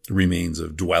remains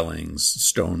of dwellings,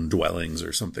 stone dwellings,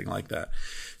 or something like that.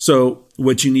 So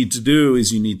what you need to do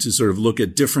is you need to sort of look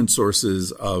at different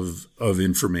sources of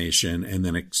information and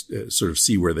then sort of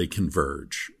see where they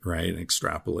converge, right, and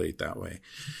extrapolate that way.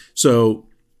 So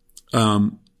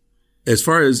as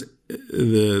far as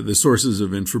the sources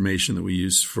of information that we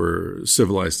use for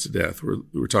Civilized to Death,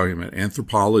 we're talking about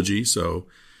anthropology, so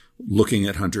looking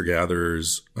at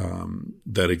hunter-gatherers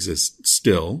that exist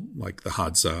still, like the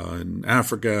Hadza in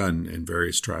Africa and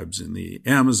various tribes in the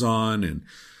Amazon,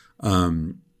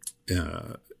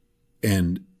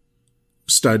 and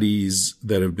studies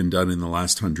that have been done in the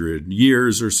last 100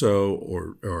 years or so,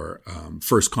 or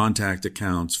first contact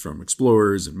accounts from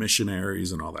explorers and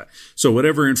missionaries and all that. So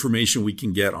whatever information we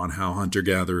can get on how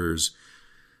hunter-gatherers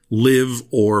live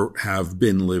or have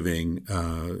been living,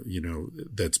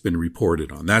 that's been reported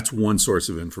on. That's one source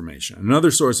of information.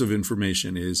 Another source of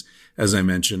information is, as I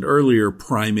mentioned earlier,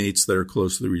 primates that are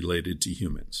closely related to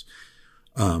humans.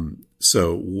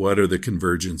 So what are the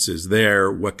convergences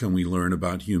there? What can we learn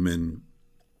about human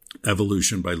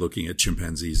evolution by looking at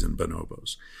chimpanzees and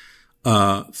bonobos?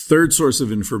 Third source of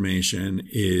information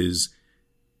is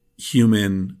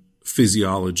human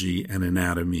physiology and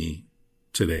anatomy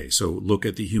today. So look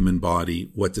at the human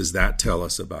body. What does that tell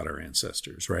us about our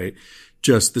ancestors, right?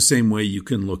 Just the same way you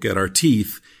can look at our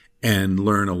teeth and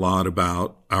learn a lot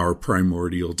about our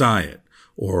primordial diet,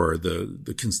 or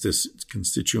the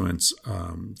constituents,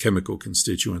 chemical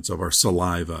constituents of our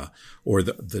saliva, or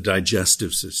the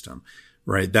digestive system,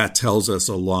 right? That tells us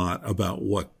a lot about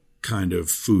what kind of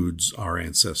foods our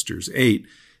ancestors ate.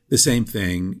 The same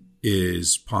thing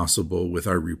is possible with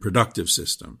our reproductive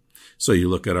system. So you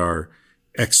look at our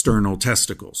external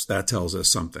testicles, that tells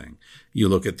us something. You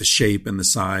look at the shape and the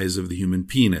size of the human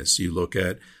penis. You look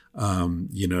at,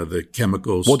 the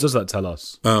chemicals. What does that tell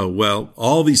us? Oh, well,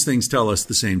 all these things tell us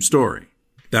the same story.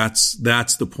 That's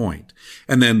the point.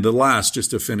 And then the last,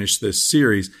 just to finish this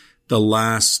series,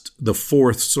 the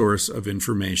fourth source of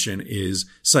information is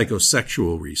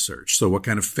psychosexual research. So what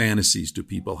kind of fantasies do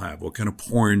people have? What kind of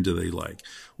porn do they like?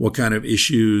 What kind of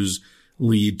issues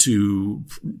lead to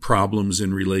problems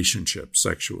in relationships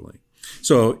sexually?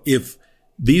 So if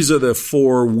these are the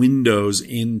four windows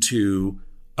into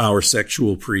our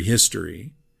sexual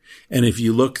prehistory, and if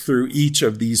you look through each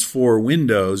of these four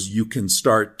windows, you can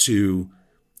start to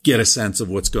get a sense of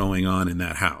what's going on in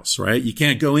that house, right? You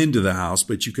can't go into the house,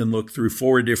 but you can look through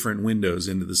four different windows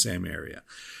into the same area.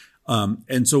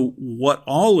 And so what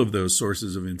all of those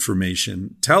sources of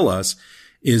information tell us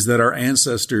is that our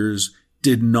ancestors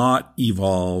did not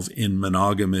evolve in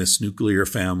monogamous nuclear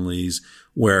families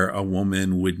where a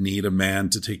woman would need a man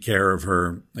to take care of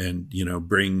her and,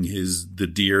 bring the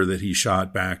deer that he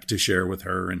shot back to share with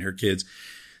her and her kids.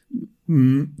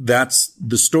 That's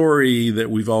the story that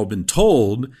we've all been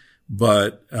told.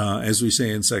 But as we say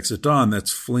in Sex at Dawn,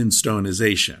 that's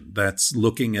Flintstoneization. That's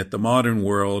looking at the modern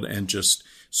world and just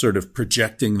sort of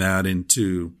projecting that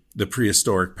into the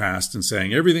prehistoric past and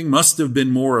saying everything must have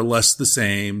been more or less the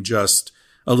same, just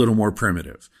a little more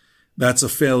primitive. That's a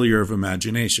failure of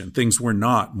imagination. Things were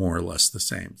not more or less the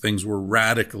same. Things were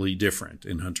radically different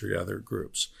in hunter-gatherer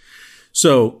groups.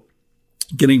 So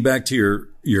getting back to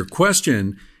your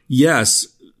question, yes,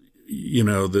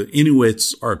 the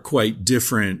Inuits are quite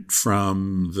different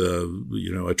from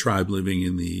a tribe living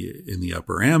in the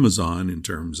upper Amazon in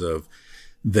terms of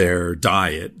their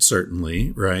diet,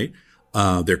 certainly, right?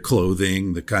 Their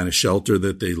clothing, the kind of shelter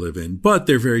that they live in, but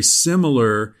they're very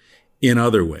similar in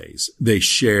other ways. They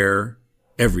share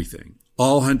everything.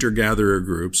 All hunter-gatherer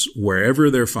groups, wherever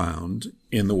they're found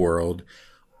in the world,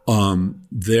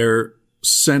 their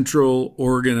central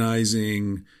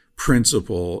organizing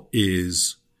principle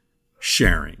is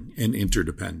sharing and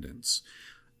interdependence.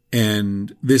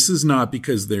 And this is not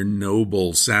because they're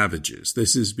noble savages.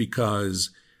 This is because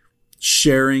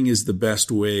sharing is the best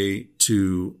way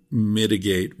to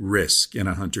mitigate risk in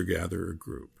a hunter-gatherer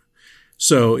group.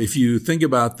 So if you think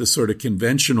about the sort of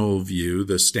conventional view,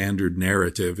 the standard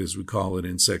narrative, as we call it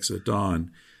in Sex at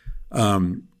Dawn, a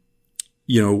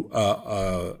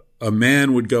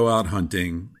man would go out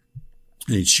hunting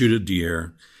and he'd shoot a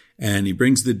deer and he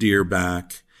brings the deer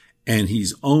back and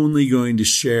he's only going to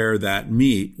share that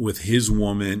meat with his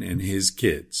woman and his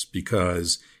kids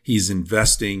because he's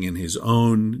investing in his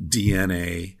own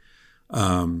DNA.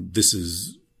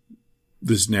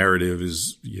 This narrative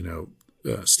is,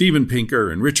 Steven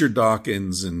Pinker and Richard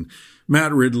Dawkins and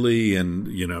Matt Ridley and,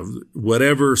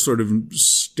 whatever sort of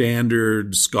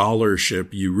standard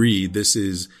scholarship you read, this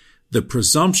is the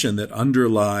presumption that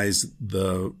underlies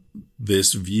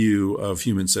this view of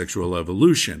human sexual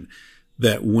evolution,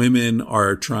 that women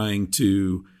are trying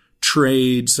to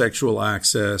trade sexual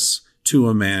access to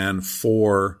a man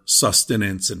for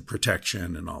sustenance and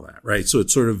protection and all that, right? So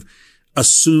it sort of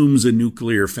assumes a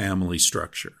nuclear family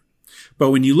structure.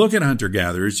 But when you look at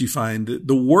hunter-gatherers, you find that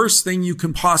the worst thing you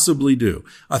can possibly do,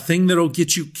 a thing that'll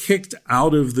get you kicked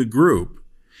out of the group,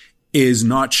 is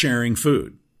not sharing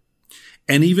food.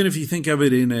 And even if you think of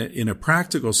it in a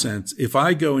practical sense, if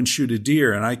I go and shoot a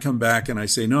deer and I come back and I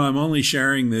say, no, I'm only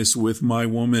sharing this with my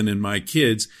woman and my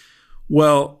kids,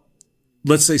 well,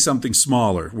 let's say something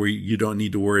smaller where you don't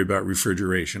need to worry about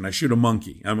refrigeration. I shoot a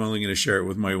monkey. I'm only going to share it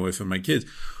with my wife and my kids.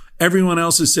 Everyone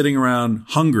else is sitting around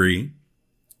hungry,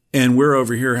 and we're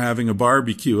over here having a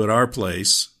barbecue at our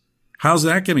place. How's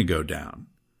that going to go down?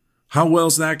 How well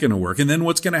is that going to work? And then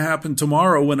what's going to happen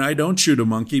tomorrow when I don't shoot a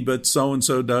monkey, but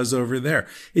so-and-so does over there?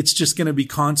 It's just going to be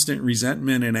constant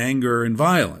resentment and anger and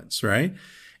violence, right?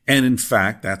 And in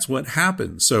fact, that's what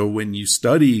happens. So when you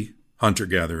study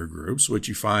hunter-gatherer groups, what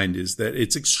you find is that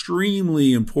it's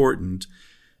extremely important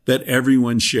that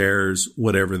everyone shares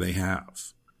whatever they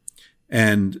have.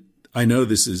 And I know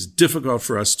this is difficult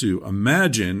for us to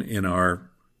imagine in our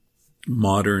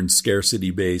modern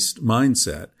scarcity-based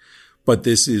mindset, but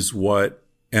this is what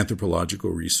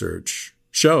anthropological research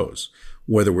shows,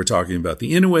 whether we're talking about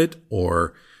the Inuit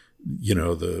or,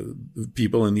 the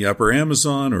people in the upper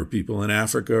Amazon or people in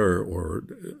Africa or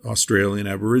Australian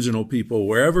Aboriginal people,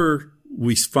 wherever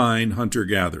we find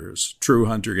hunter-gatherers, true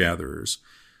hunter-gatherers,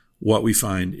 what we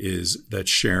find is that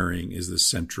sharing is the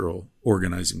central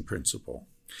organizing principle.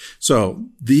 So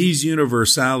these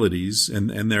universalities,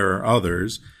 and there are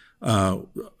others,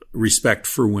 respect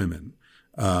for women,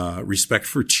 respect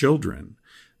for children,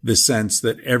 the sense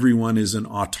that everyone is an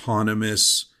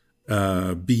autonomous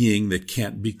being that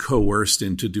can't be coerced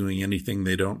into doing anything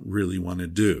they don't really want to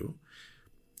do.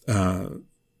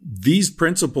 These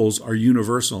principles are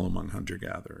universal among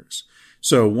hunter-gatherers.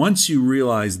 So once you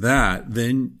realize that,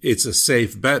 then it's a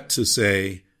safe bet to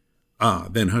say,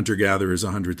 then hunter-gatherers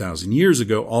 100,000 years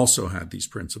ago also had these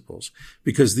principles,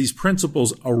 because these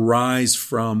principles arise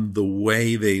from the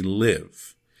way they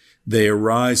live. They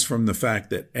arise from the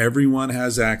fact that everyone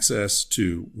has access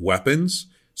to weapons.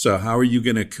 So how are you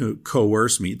going to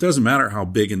coerce me? It doesn't matter how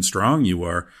big and strong you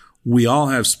are. We all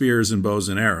have spears and bows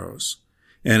and arrows,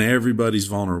 and everybody's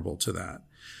vulnerable to that.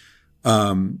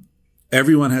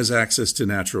 Everyone has access to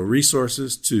natural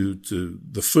resources, to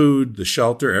the food, the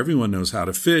shelter. Everyone knows how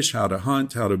to fish, how to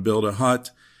hunt, how to build a hut,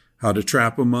 how to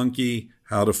trap a monkey,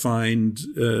 how to find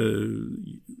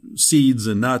seeds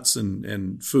and nuts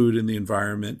and food in the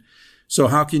environment. So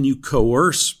how can you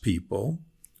coerce people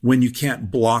when you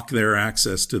can't block their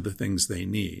access to the things they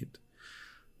need?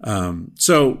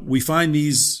 So we find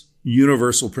these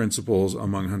universal principles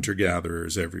among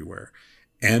hunter-gatherers everywhere.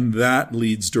 And that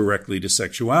leads directly to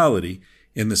sexuality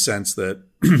in the sense that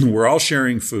we're all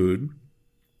sharing food.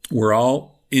 We're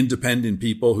all independent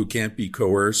people who can't be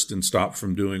coerced and stopped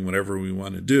from doing whatever we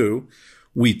want to do.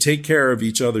 We take care of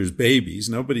each other's babies.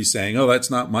 Nobody's saying, oh, that's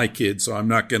not my kid, so I'm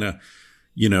not going to,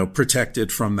 protect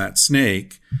it from that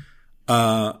snake.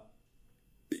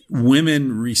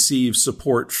 Women receive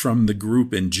support from the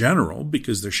group in general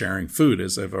because they're sharing food,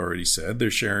 as I've already said. They're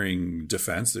sharing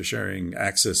defense. They're sharing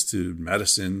access to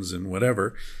medicines and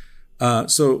whatever.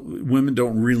 So women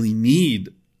don't really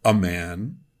need a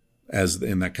man as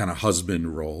in that kind of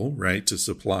husband role, right,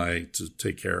 to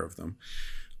take care of them.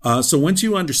 So once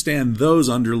you understand those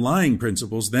underlying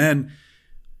principles, then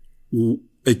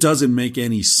it doesn't make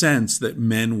any sense that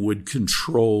men would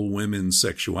control women's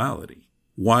sexuality.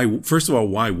 Why? First of all,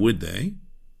 why would they?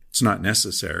 It's not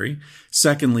necessary.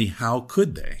 Secondly, how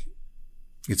could they?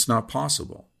 It's not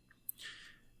possible.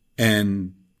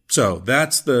 And so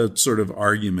that's the sort of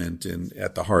argument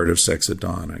at the heart of Sex at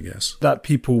Dawn, I guess. That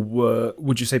people were,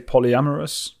 would you say,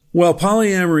 polyamorous? Well,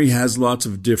 polyamory has lots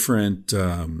of different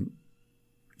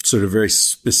sort of very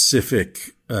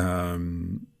specific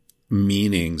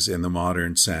meanings in the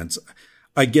modern sense.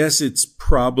 I guess it's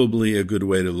probably a good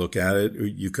way to look at it.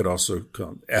 You could also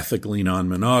call it ethically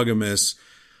non-monogamous.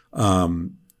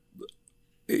 And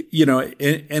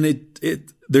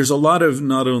there's a lot of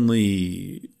not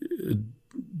only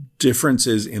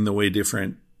differences in the way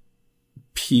different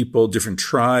people, different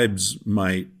tribes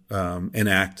might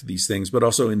enact these things, but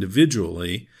also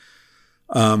individually.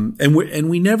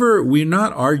 We're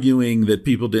not arguing that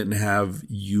people didn't have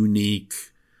unique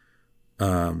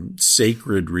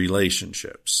sacred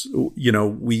relationships.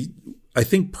 I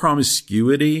think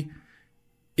promiscuity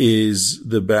is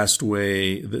the best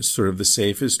way, the sort of the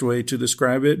safest way to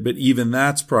describe it. But even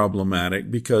that's problematic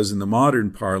because in the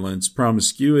modern parlance,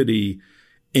 promiscuity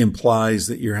implies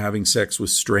that you're having sex with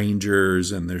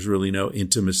strangers and there's really no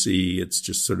intimacy. It's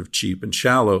just sort of cheap and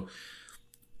shallow.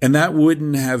 And that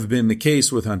wouldn't have been the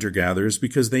case with hunter-gatherers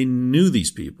because they knew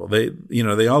these people.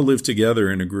 They all lived together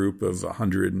in a group of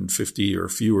 150 or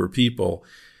fewer people,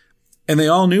 and they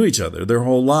all knew each other their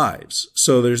whole lives.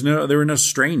 So there were no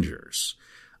strangers.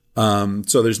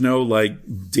 So there's no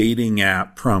like dating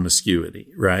app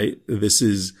promiscuity, right?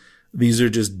 These are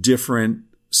just different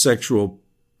sexual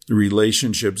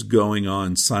relationships going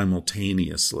on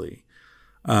simultaneously.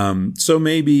 So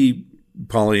maybe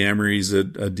polyamory is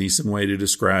a decent way to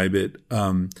describe it.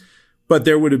 But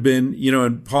there would have been,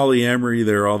 in polyamory,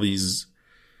 there are all these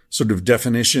sort of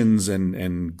definitions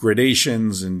and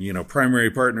gradations and,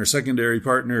 primary partner, secondary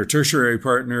partner, tertiary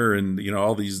partner, and,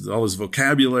 all this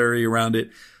vocabulary around it.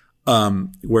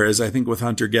 Whereas I think with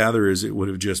hunter-gatherers, it would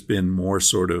have just been more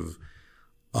sort of,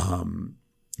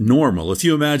 normal. If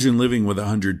you imagine living with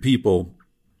 100 people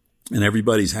and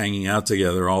everybody's hanging out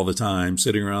together all the time,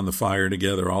 sitting around the fire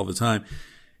together all the time,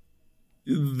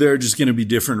 there are just going to be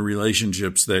different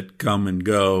relationships that come and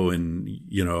go and,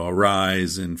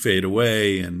 arise and fade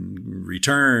away and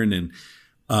return.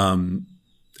 And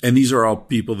these are all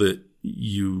people that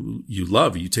you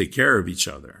love, you take care of each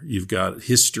other. You've got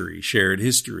history, shared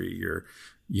history. You're,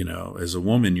 as a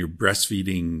woman, you're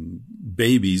breastfeeding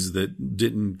babies that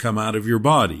didn't come out of your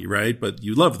body, right? But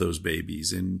you love those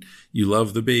babies and you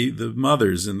love the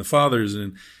mothers and the fathers.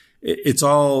 And it's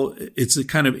a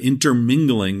kind of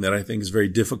intermingling that I think is very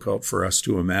difficult for us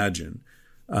to imagine,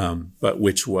 but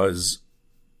which was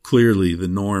clearly the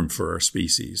norm for our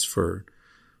species for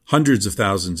hundreds of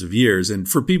thousands of years. And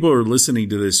for people who are listening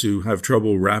to this who have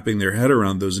trouble wrapping their head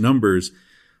around those numbers,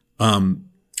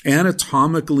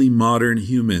 anatomically modern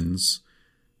humans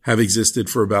have existed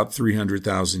for about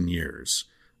 300,000 years.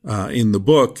 In the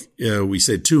book, we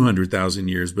said 200,000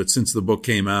 years, but since the book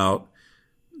came out,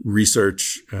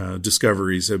 research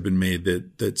discoveries have been made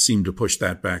that seem to push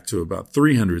that back to about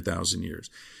 300,000 years.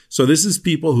 So this is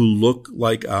people who look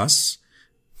like us,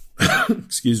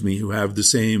 who have the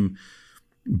same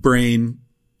brain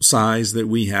size that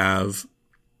we have,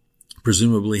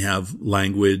 presumably have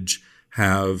language,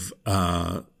 have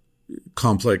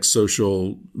complex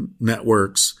social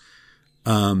networks.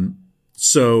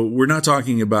 So we're not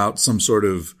talking about some sort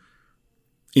of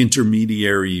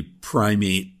intermediary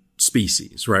primate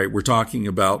species, right? We're talking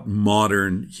about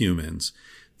modern humans.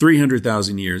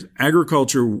 300,000 years.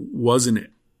 Agriculture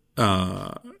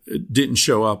didn't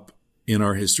show up in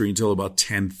our history until about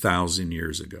 10,000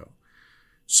 years ago.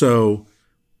 So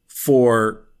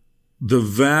for the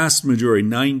vast majority,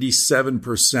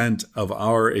 97% of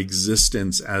our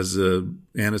existence as a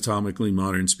anatomically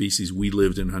modern species, we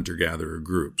lived in hunter-gatherer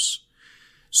groups.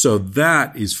 So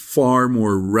that is far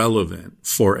more relevant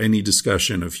for any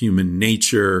discussion of human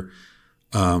nature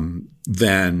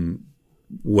than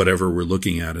whatever we're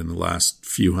looking at in the last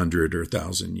few hundred or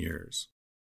thousand years.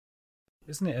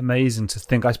 Isn't it amazing to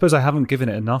think? I suppose I haven't given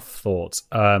it enough thought.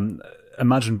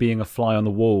 Imagine being a fly on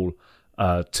the wall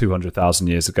 200,000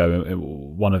 years ago,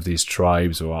 one of these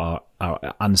tribes or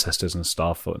our ancestors and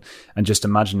stuff, and just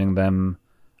imagining them.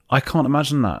 I can't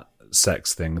imagine that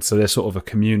sex thing. So they're sort of a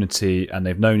community and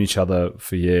they've known each other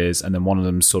for years, and then one of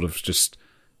them sort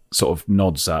of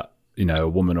nods at, a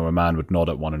woman or a man would nod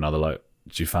at one another like,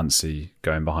 do you fancy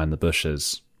going behind the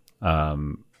bushes?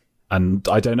 And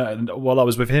I don't know, while I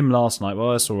was with him last night,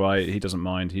 well, that's all right, he doesn't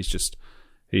mind, he's just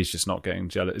not getting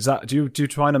jealous. Is that, do you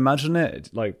try and imagine it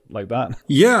like that?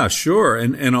 Yeah, sure.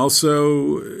 And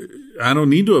also I don't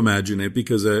need to imagine it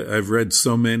because I've read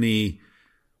so many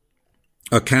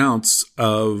accounts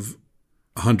of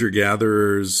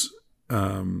hunter-gatherers,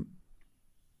 written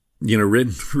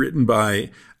by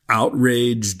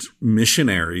outraged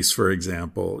missionaries, for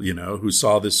example, who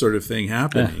saw this sort of thing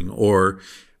happening, or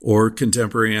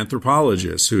contemporary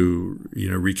anthropologists who,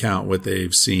 recount what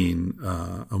they've seen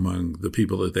among the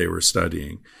people that they were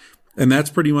studying. And that's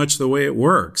pretty much the way it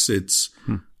works. It's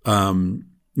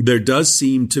there does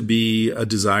seem to be a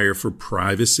desire for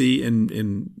privacy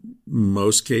in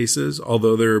most cases,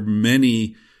 although there are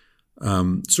many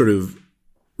sort of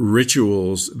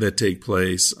rituals that take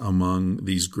place among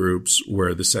these groups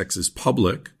where the sex is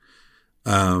public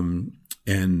and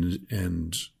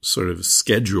sort of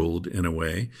scheduled in a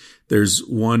way. There's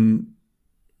one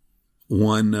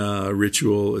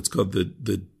ritual. It's called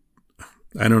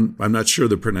I'm not sure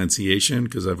the pronunciation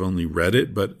because I've only read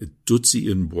it, but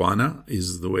Tutsi Mbwana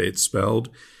is the way it's spelled.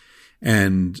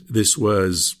 And this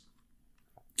was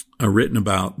written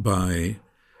about by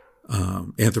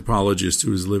anthropologist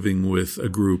who was living with a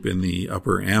group in the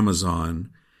upper Amazon.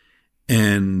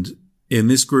 And in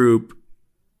this group,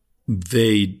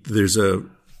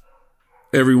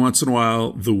 every once in a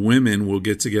while, the women will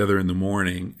get together in the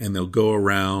morning and they'll go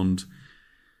around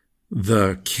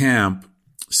the camp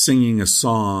singing a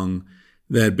song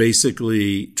that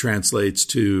basically translates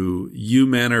to, you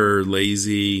men are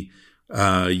lazy.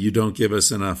 You don't give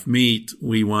us enough meat.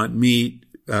 We want meat.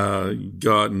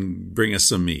 Go out and bring us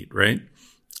some meat, right?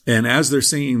 And as they're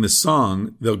singing the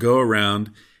song, they'll go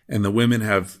around and the women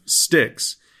have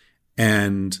sticks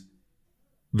and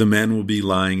the men will be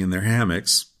lying in their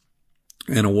hammocks.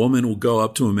 And a woman will go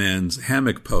up to a man's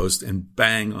hammock post and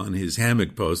bang on his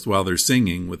hammock post while they're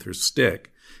singing with her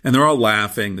stick. And they're all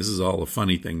laughing. This is all a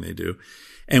funny thing they do.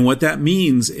 And what that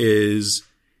means is,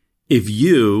 if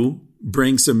you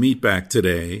bring some meat back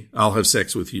today, I'll have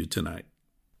sex with you tonight.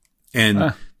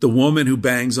 And the woman who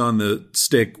bangs on the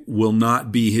stick will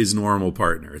not be his normal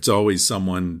partner. It's always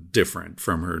someone different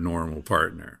from her normal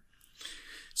partner.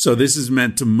 So this is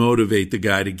meant to motivate the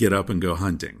guy to get up and go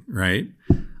hunting, right?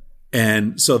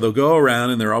 And so they'll go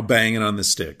around and they're all banging on the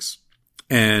sticks.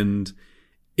 And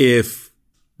if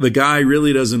the guy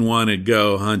really doesn't want to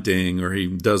go hunting or he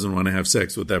doesn't want to have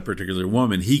sex with that particular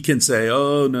woman, he can say,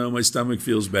 oh, no, my stomach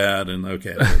feels bad. And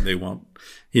okay, they won't.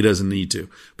 He doesn't need to.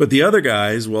 But the other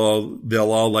guys, well,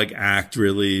 they'll all like act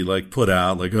really like put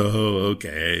out like, oh,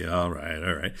 okay, all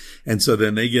right. And so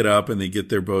then they get up and they get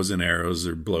their bows and arrows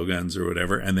or blowguns or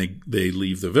whatever, and they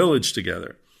leave the village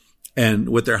together. And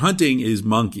what they're hunting is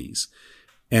monkeys.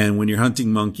 And when you're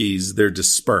hunting monkeys, they're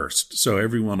dispersed. So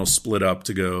everyone will split up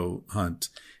to go hunt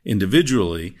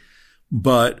individually.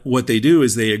 But what they do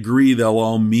is they agree they'll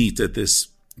all meet at this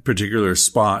particular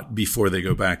spot before they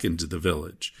go back into the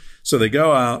village. So they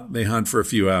go out, they hunt for a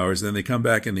few hours, then they come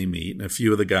back and they meet. And a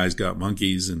few of the guys got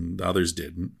monkeys and others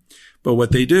didn't. But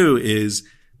what they do is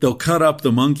they'll cut up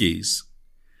the monkeys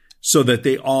so that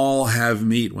they all have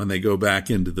meat when they go back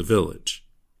into the village.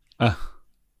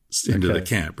 Into the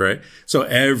camp, right? So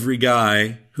every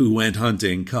guy who went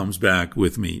hunting comes back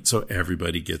with meat. So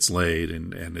everybody gets laid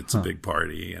and it's a big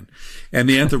party. And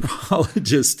the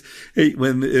anthropologist,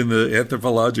 when in the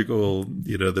anthropological,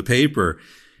 the paper,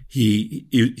 he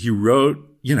wrote,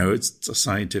 it's a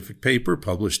scientific paper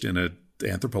published in an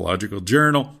anthropological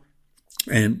journal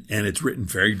and it's written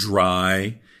very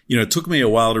dry. It took me a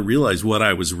while to realize what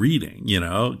I was reading,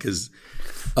 because,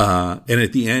 and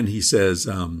at the end he says,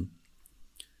 I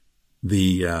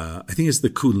think it's the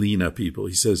Kulina people.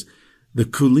 He says the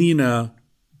Kulina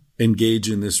engage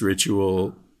in this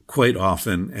ritual quite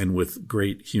often and with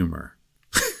great humor.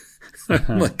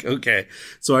 I'm like, okay.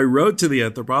 So I wrote to the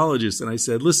anthropologist and I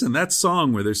said, listen, that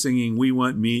song where they're singing, we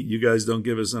want meat, you guys don't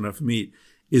give us enough meat.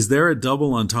 Is there a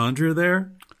double entendre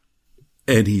there?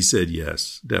 And he said,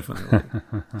 yes, definitely.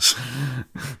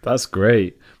 That's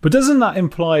great. But doesn't that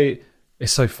imply...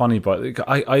 It's so funny, but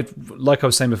I like I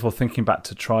was saying before, thinking back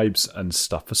to tribes and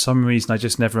stuff, for some reason, I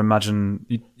just never imagine,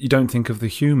 you don't think of the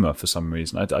humor for some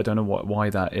reason. I don't know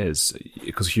why that is,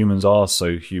 because humans are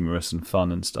so humorous and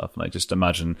fun and stuff. And I just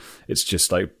imagine it's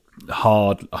just like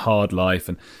hard life.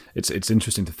 And it's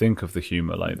interesting to think of the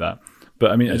humor like that.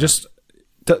 But I mean,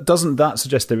 doesn't that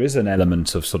suggest there is an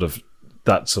element of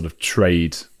that sort of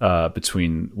trade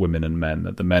between women and men,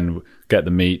 that the men get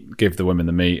the meat, give the women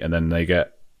the meat, and then they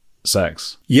get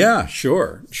sex? Yeah,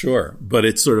 sure. But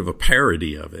it's sort of a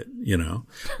parody of it,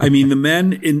 I mean, the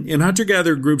men in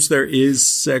hunter-gatherer groups, there is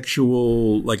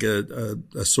sexual, like a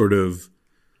sort of,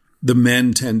 the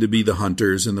men tend to be the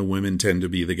hunters and the women tend to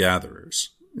be the gatherers.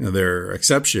 There are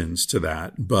exceptions to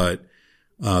that, but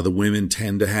the women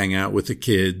tend to hang out with the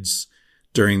kids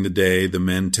during the day. The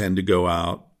men tend to go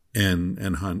out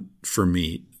and hunt for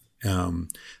meat. The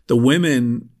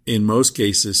women, in most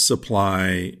cases,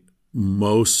 supply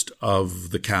most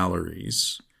of the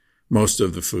calories, most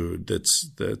of the food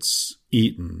that's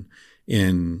eaten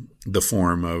in the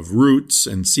form of roots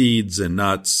and seeds and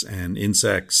nuts and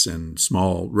insects and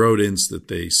small rodents that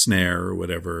they snare or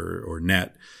whatever, or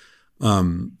net.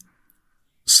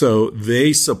 So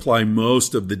they supply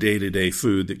most of the day-to-day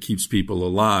food that keeps people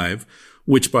alive,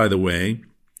 which, by the way,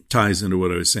 ties into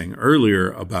what I was saying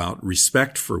earlier about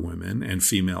respect for women and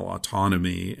female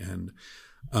autonomy and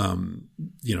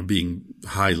being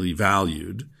highly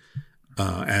valued,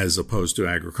 as opposed to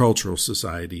agricultural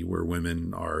society where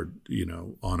women are,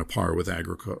 on a par with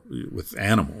with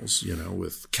animals,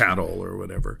 with cattle or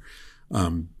whatever,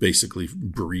 basically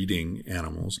breeding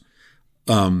animals.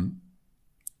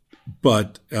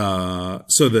 But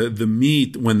so the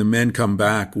meat, when the men come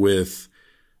back with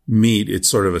meat, it's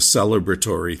sort of a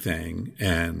celebratory thing.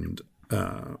 And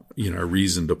a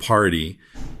reason to party,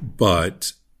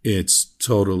 but it's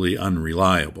totally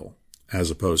unreliable as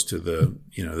opposed to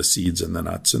the seeds and the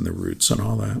nuts and the roots and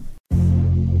all that.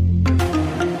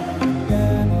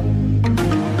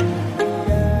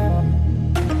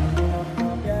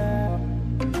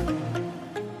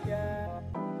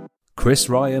 Chris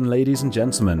Ryan, ladies and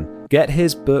gentlemen. Get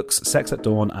his books, Sex at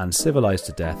Dawn and Civilized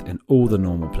to Death, in all the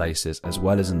normal places, as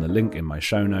well as in the link in my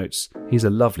show notes. He's a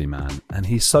lovely man, and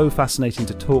he's so fascinating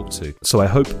to talk to, so I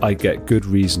hope I get good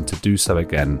reason to do so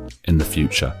again in the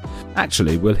future.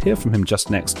 Actually, we'll hear from him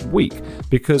just next week,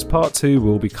 because part 2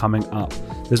 will be coming up.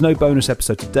 There's no bonus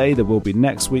episode today, there will be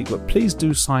next week, but please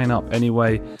do sign up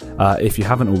anyway, if you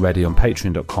haven't already, on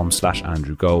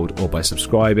patreon.com/Andrew Gold, or by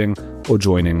subscribing or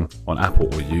joining on Apple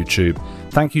or YouTube.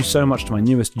 Thank you so much to my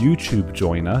newest YouTube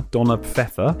joiner, Donna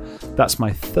Pfeffer. That's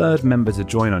my 3rd member to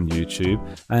join on YouTube,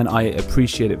 and I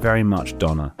appreciate it very much,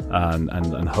 Donna,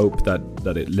 and hope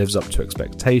that it lives up to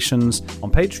expectations.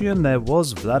 On Patreon, there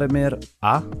was Vladimir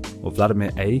A, or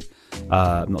Vladimir A.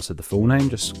 I've not said the full name,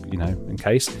 just, in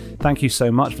case. Thank you so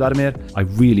much, Vladimir. I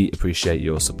really appreciate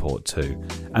your support too.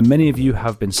 And many of you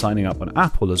have been signing up on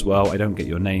Apple as well. I don't get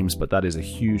your names, but that is a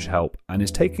huge help and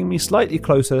is taking me slightly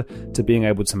closer to being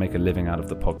able to make a living out of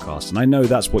the podcast. And I know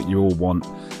that's what you all want.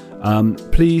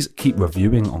 Please keep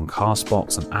reviewing on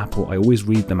Castbox and Apple. I always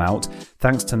read them out.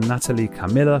 Thanks to Natalie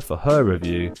Camilla for her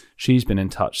review. She's been in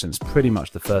touch since pretty much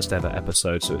the first ever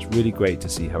episode, so it's really great to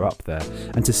see her up there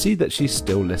and to see that she's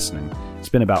still listening. It's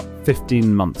been about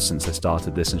 15 months since I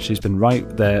started this, and she's been right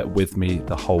there with me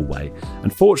the whole way.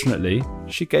 Unfortunately,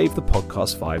 she gave the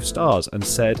podcast 5 stars and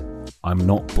said, "I'm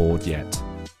not bored yet."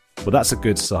 Well, that's a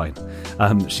good sign.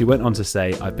 She went on to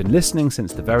say, "I've been listening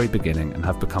since the very beginning and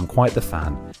have become quite the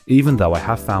fan, even though I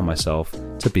have found myself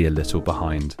to be a little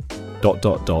behind. ...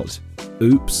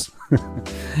 Oops."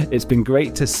 It's been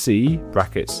great to see,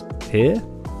 brackets, hear,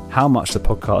 how much the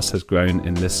podcast has grown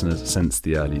in listeners since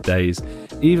the early days.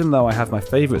 Even though I have my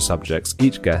favourite subjects,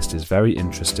 each guest is very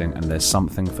interesting and there's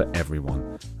something for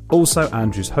everyone. Also,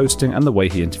 Andrew's hosting and the way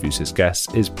he interviews his guests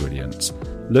is brilliant.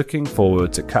 Looking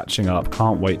forward to catching up.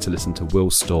 Can't wait to listen to Will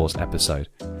Storr's episode.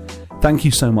 Thank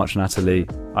you so much, Natalie.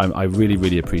 I really,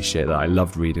 really appreciate that. I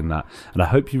loved reading that. And I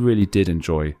hope you really did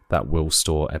enjoy that Will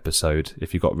Storr episode.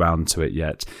 If you got round to it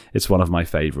yet, it's one of my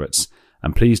favourites.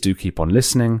 And please do keep on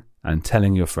listening and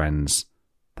telling your friends.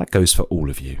 That goes for all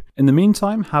of you. In the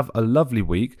meantime, have a lovely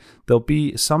week. There'll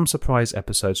be some surprise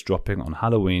episodes dropping on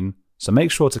Halloween, so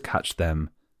make sure to catch them.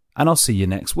 And I'll see you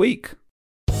next week.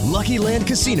 Lucky Land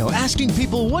Casino, asking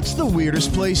people, what's the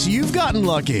weirdest place you've gotten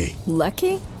lucky?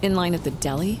 Lucky? In line at the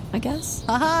deli, I guess?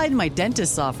 Aha, in my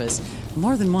dentist's office.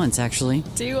 More than once, actually.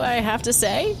 Do I have to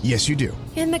say? Yes, you do.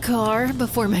 In the car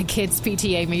before my kids'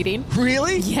 PTA meeting.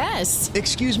 Really? Yes.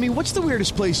 Excuse me, what's the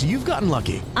weirdest place you've gotten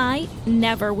lucky? I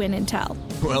never win and tell.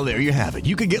 Well, there you have it.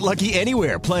 You can get lucky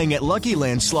anywhere, playing at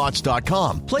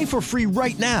LuckyLandSlots.com. Play for free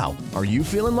right now. Are you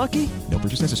feeling lucky? No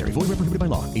purchase necessary. Void where prohibited by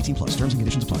law. 18+. Terms and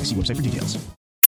conditions apply. See website for details.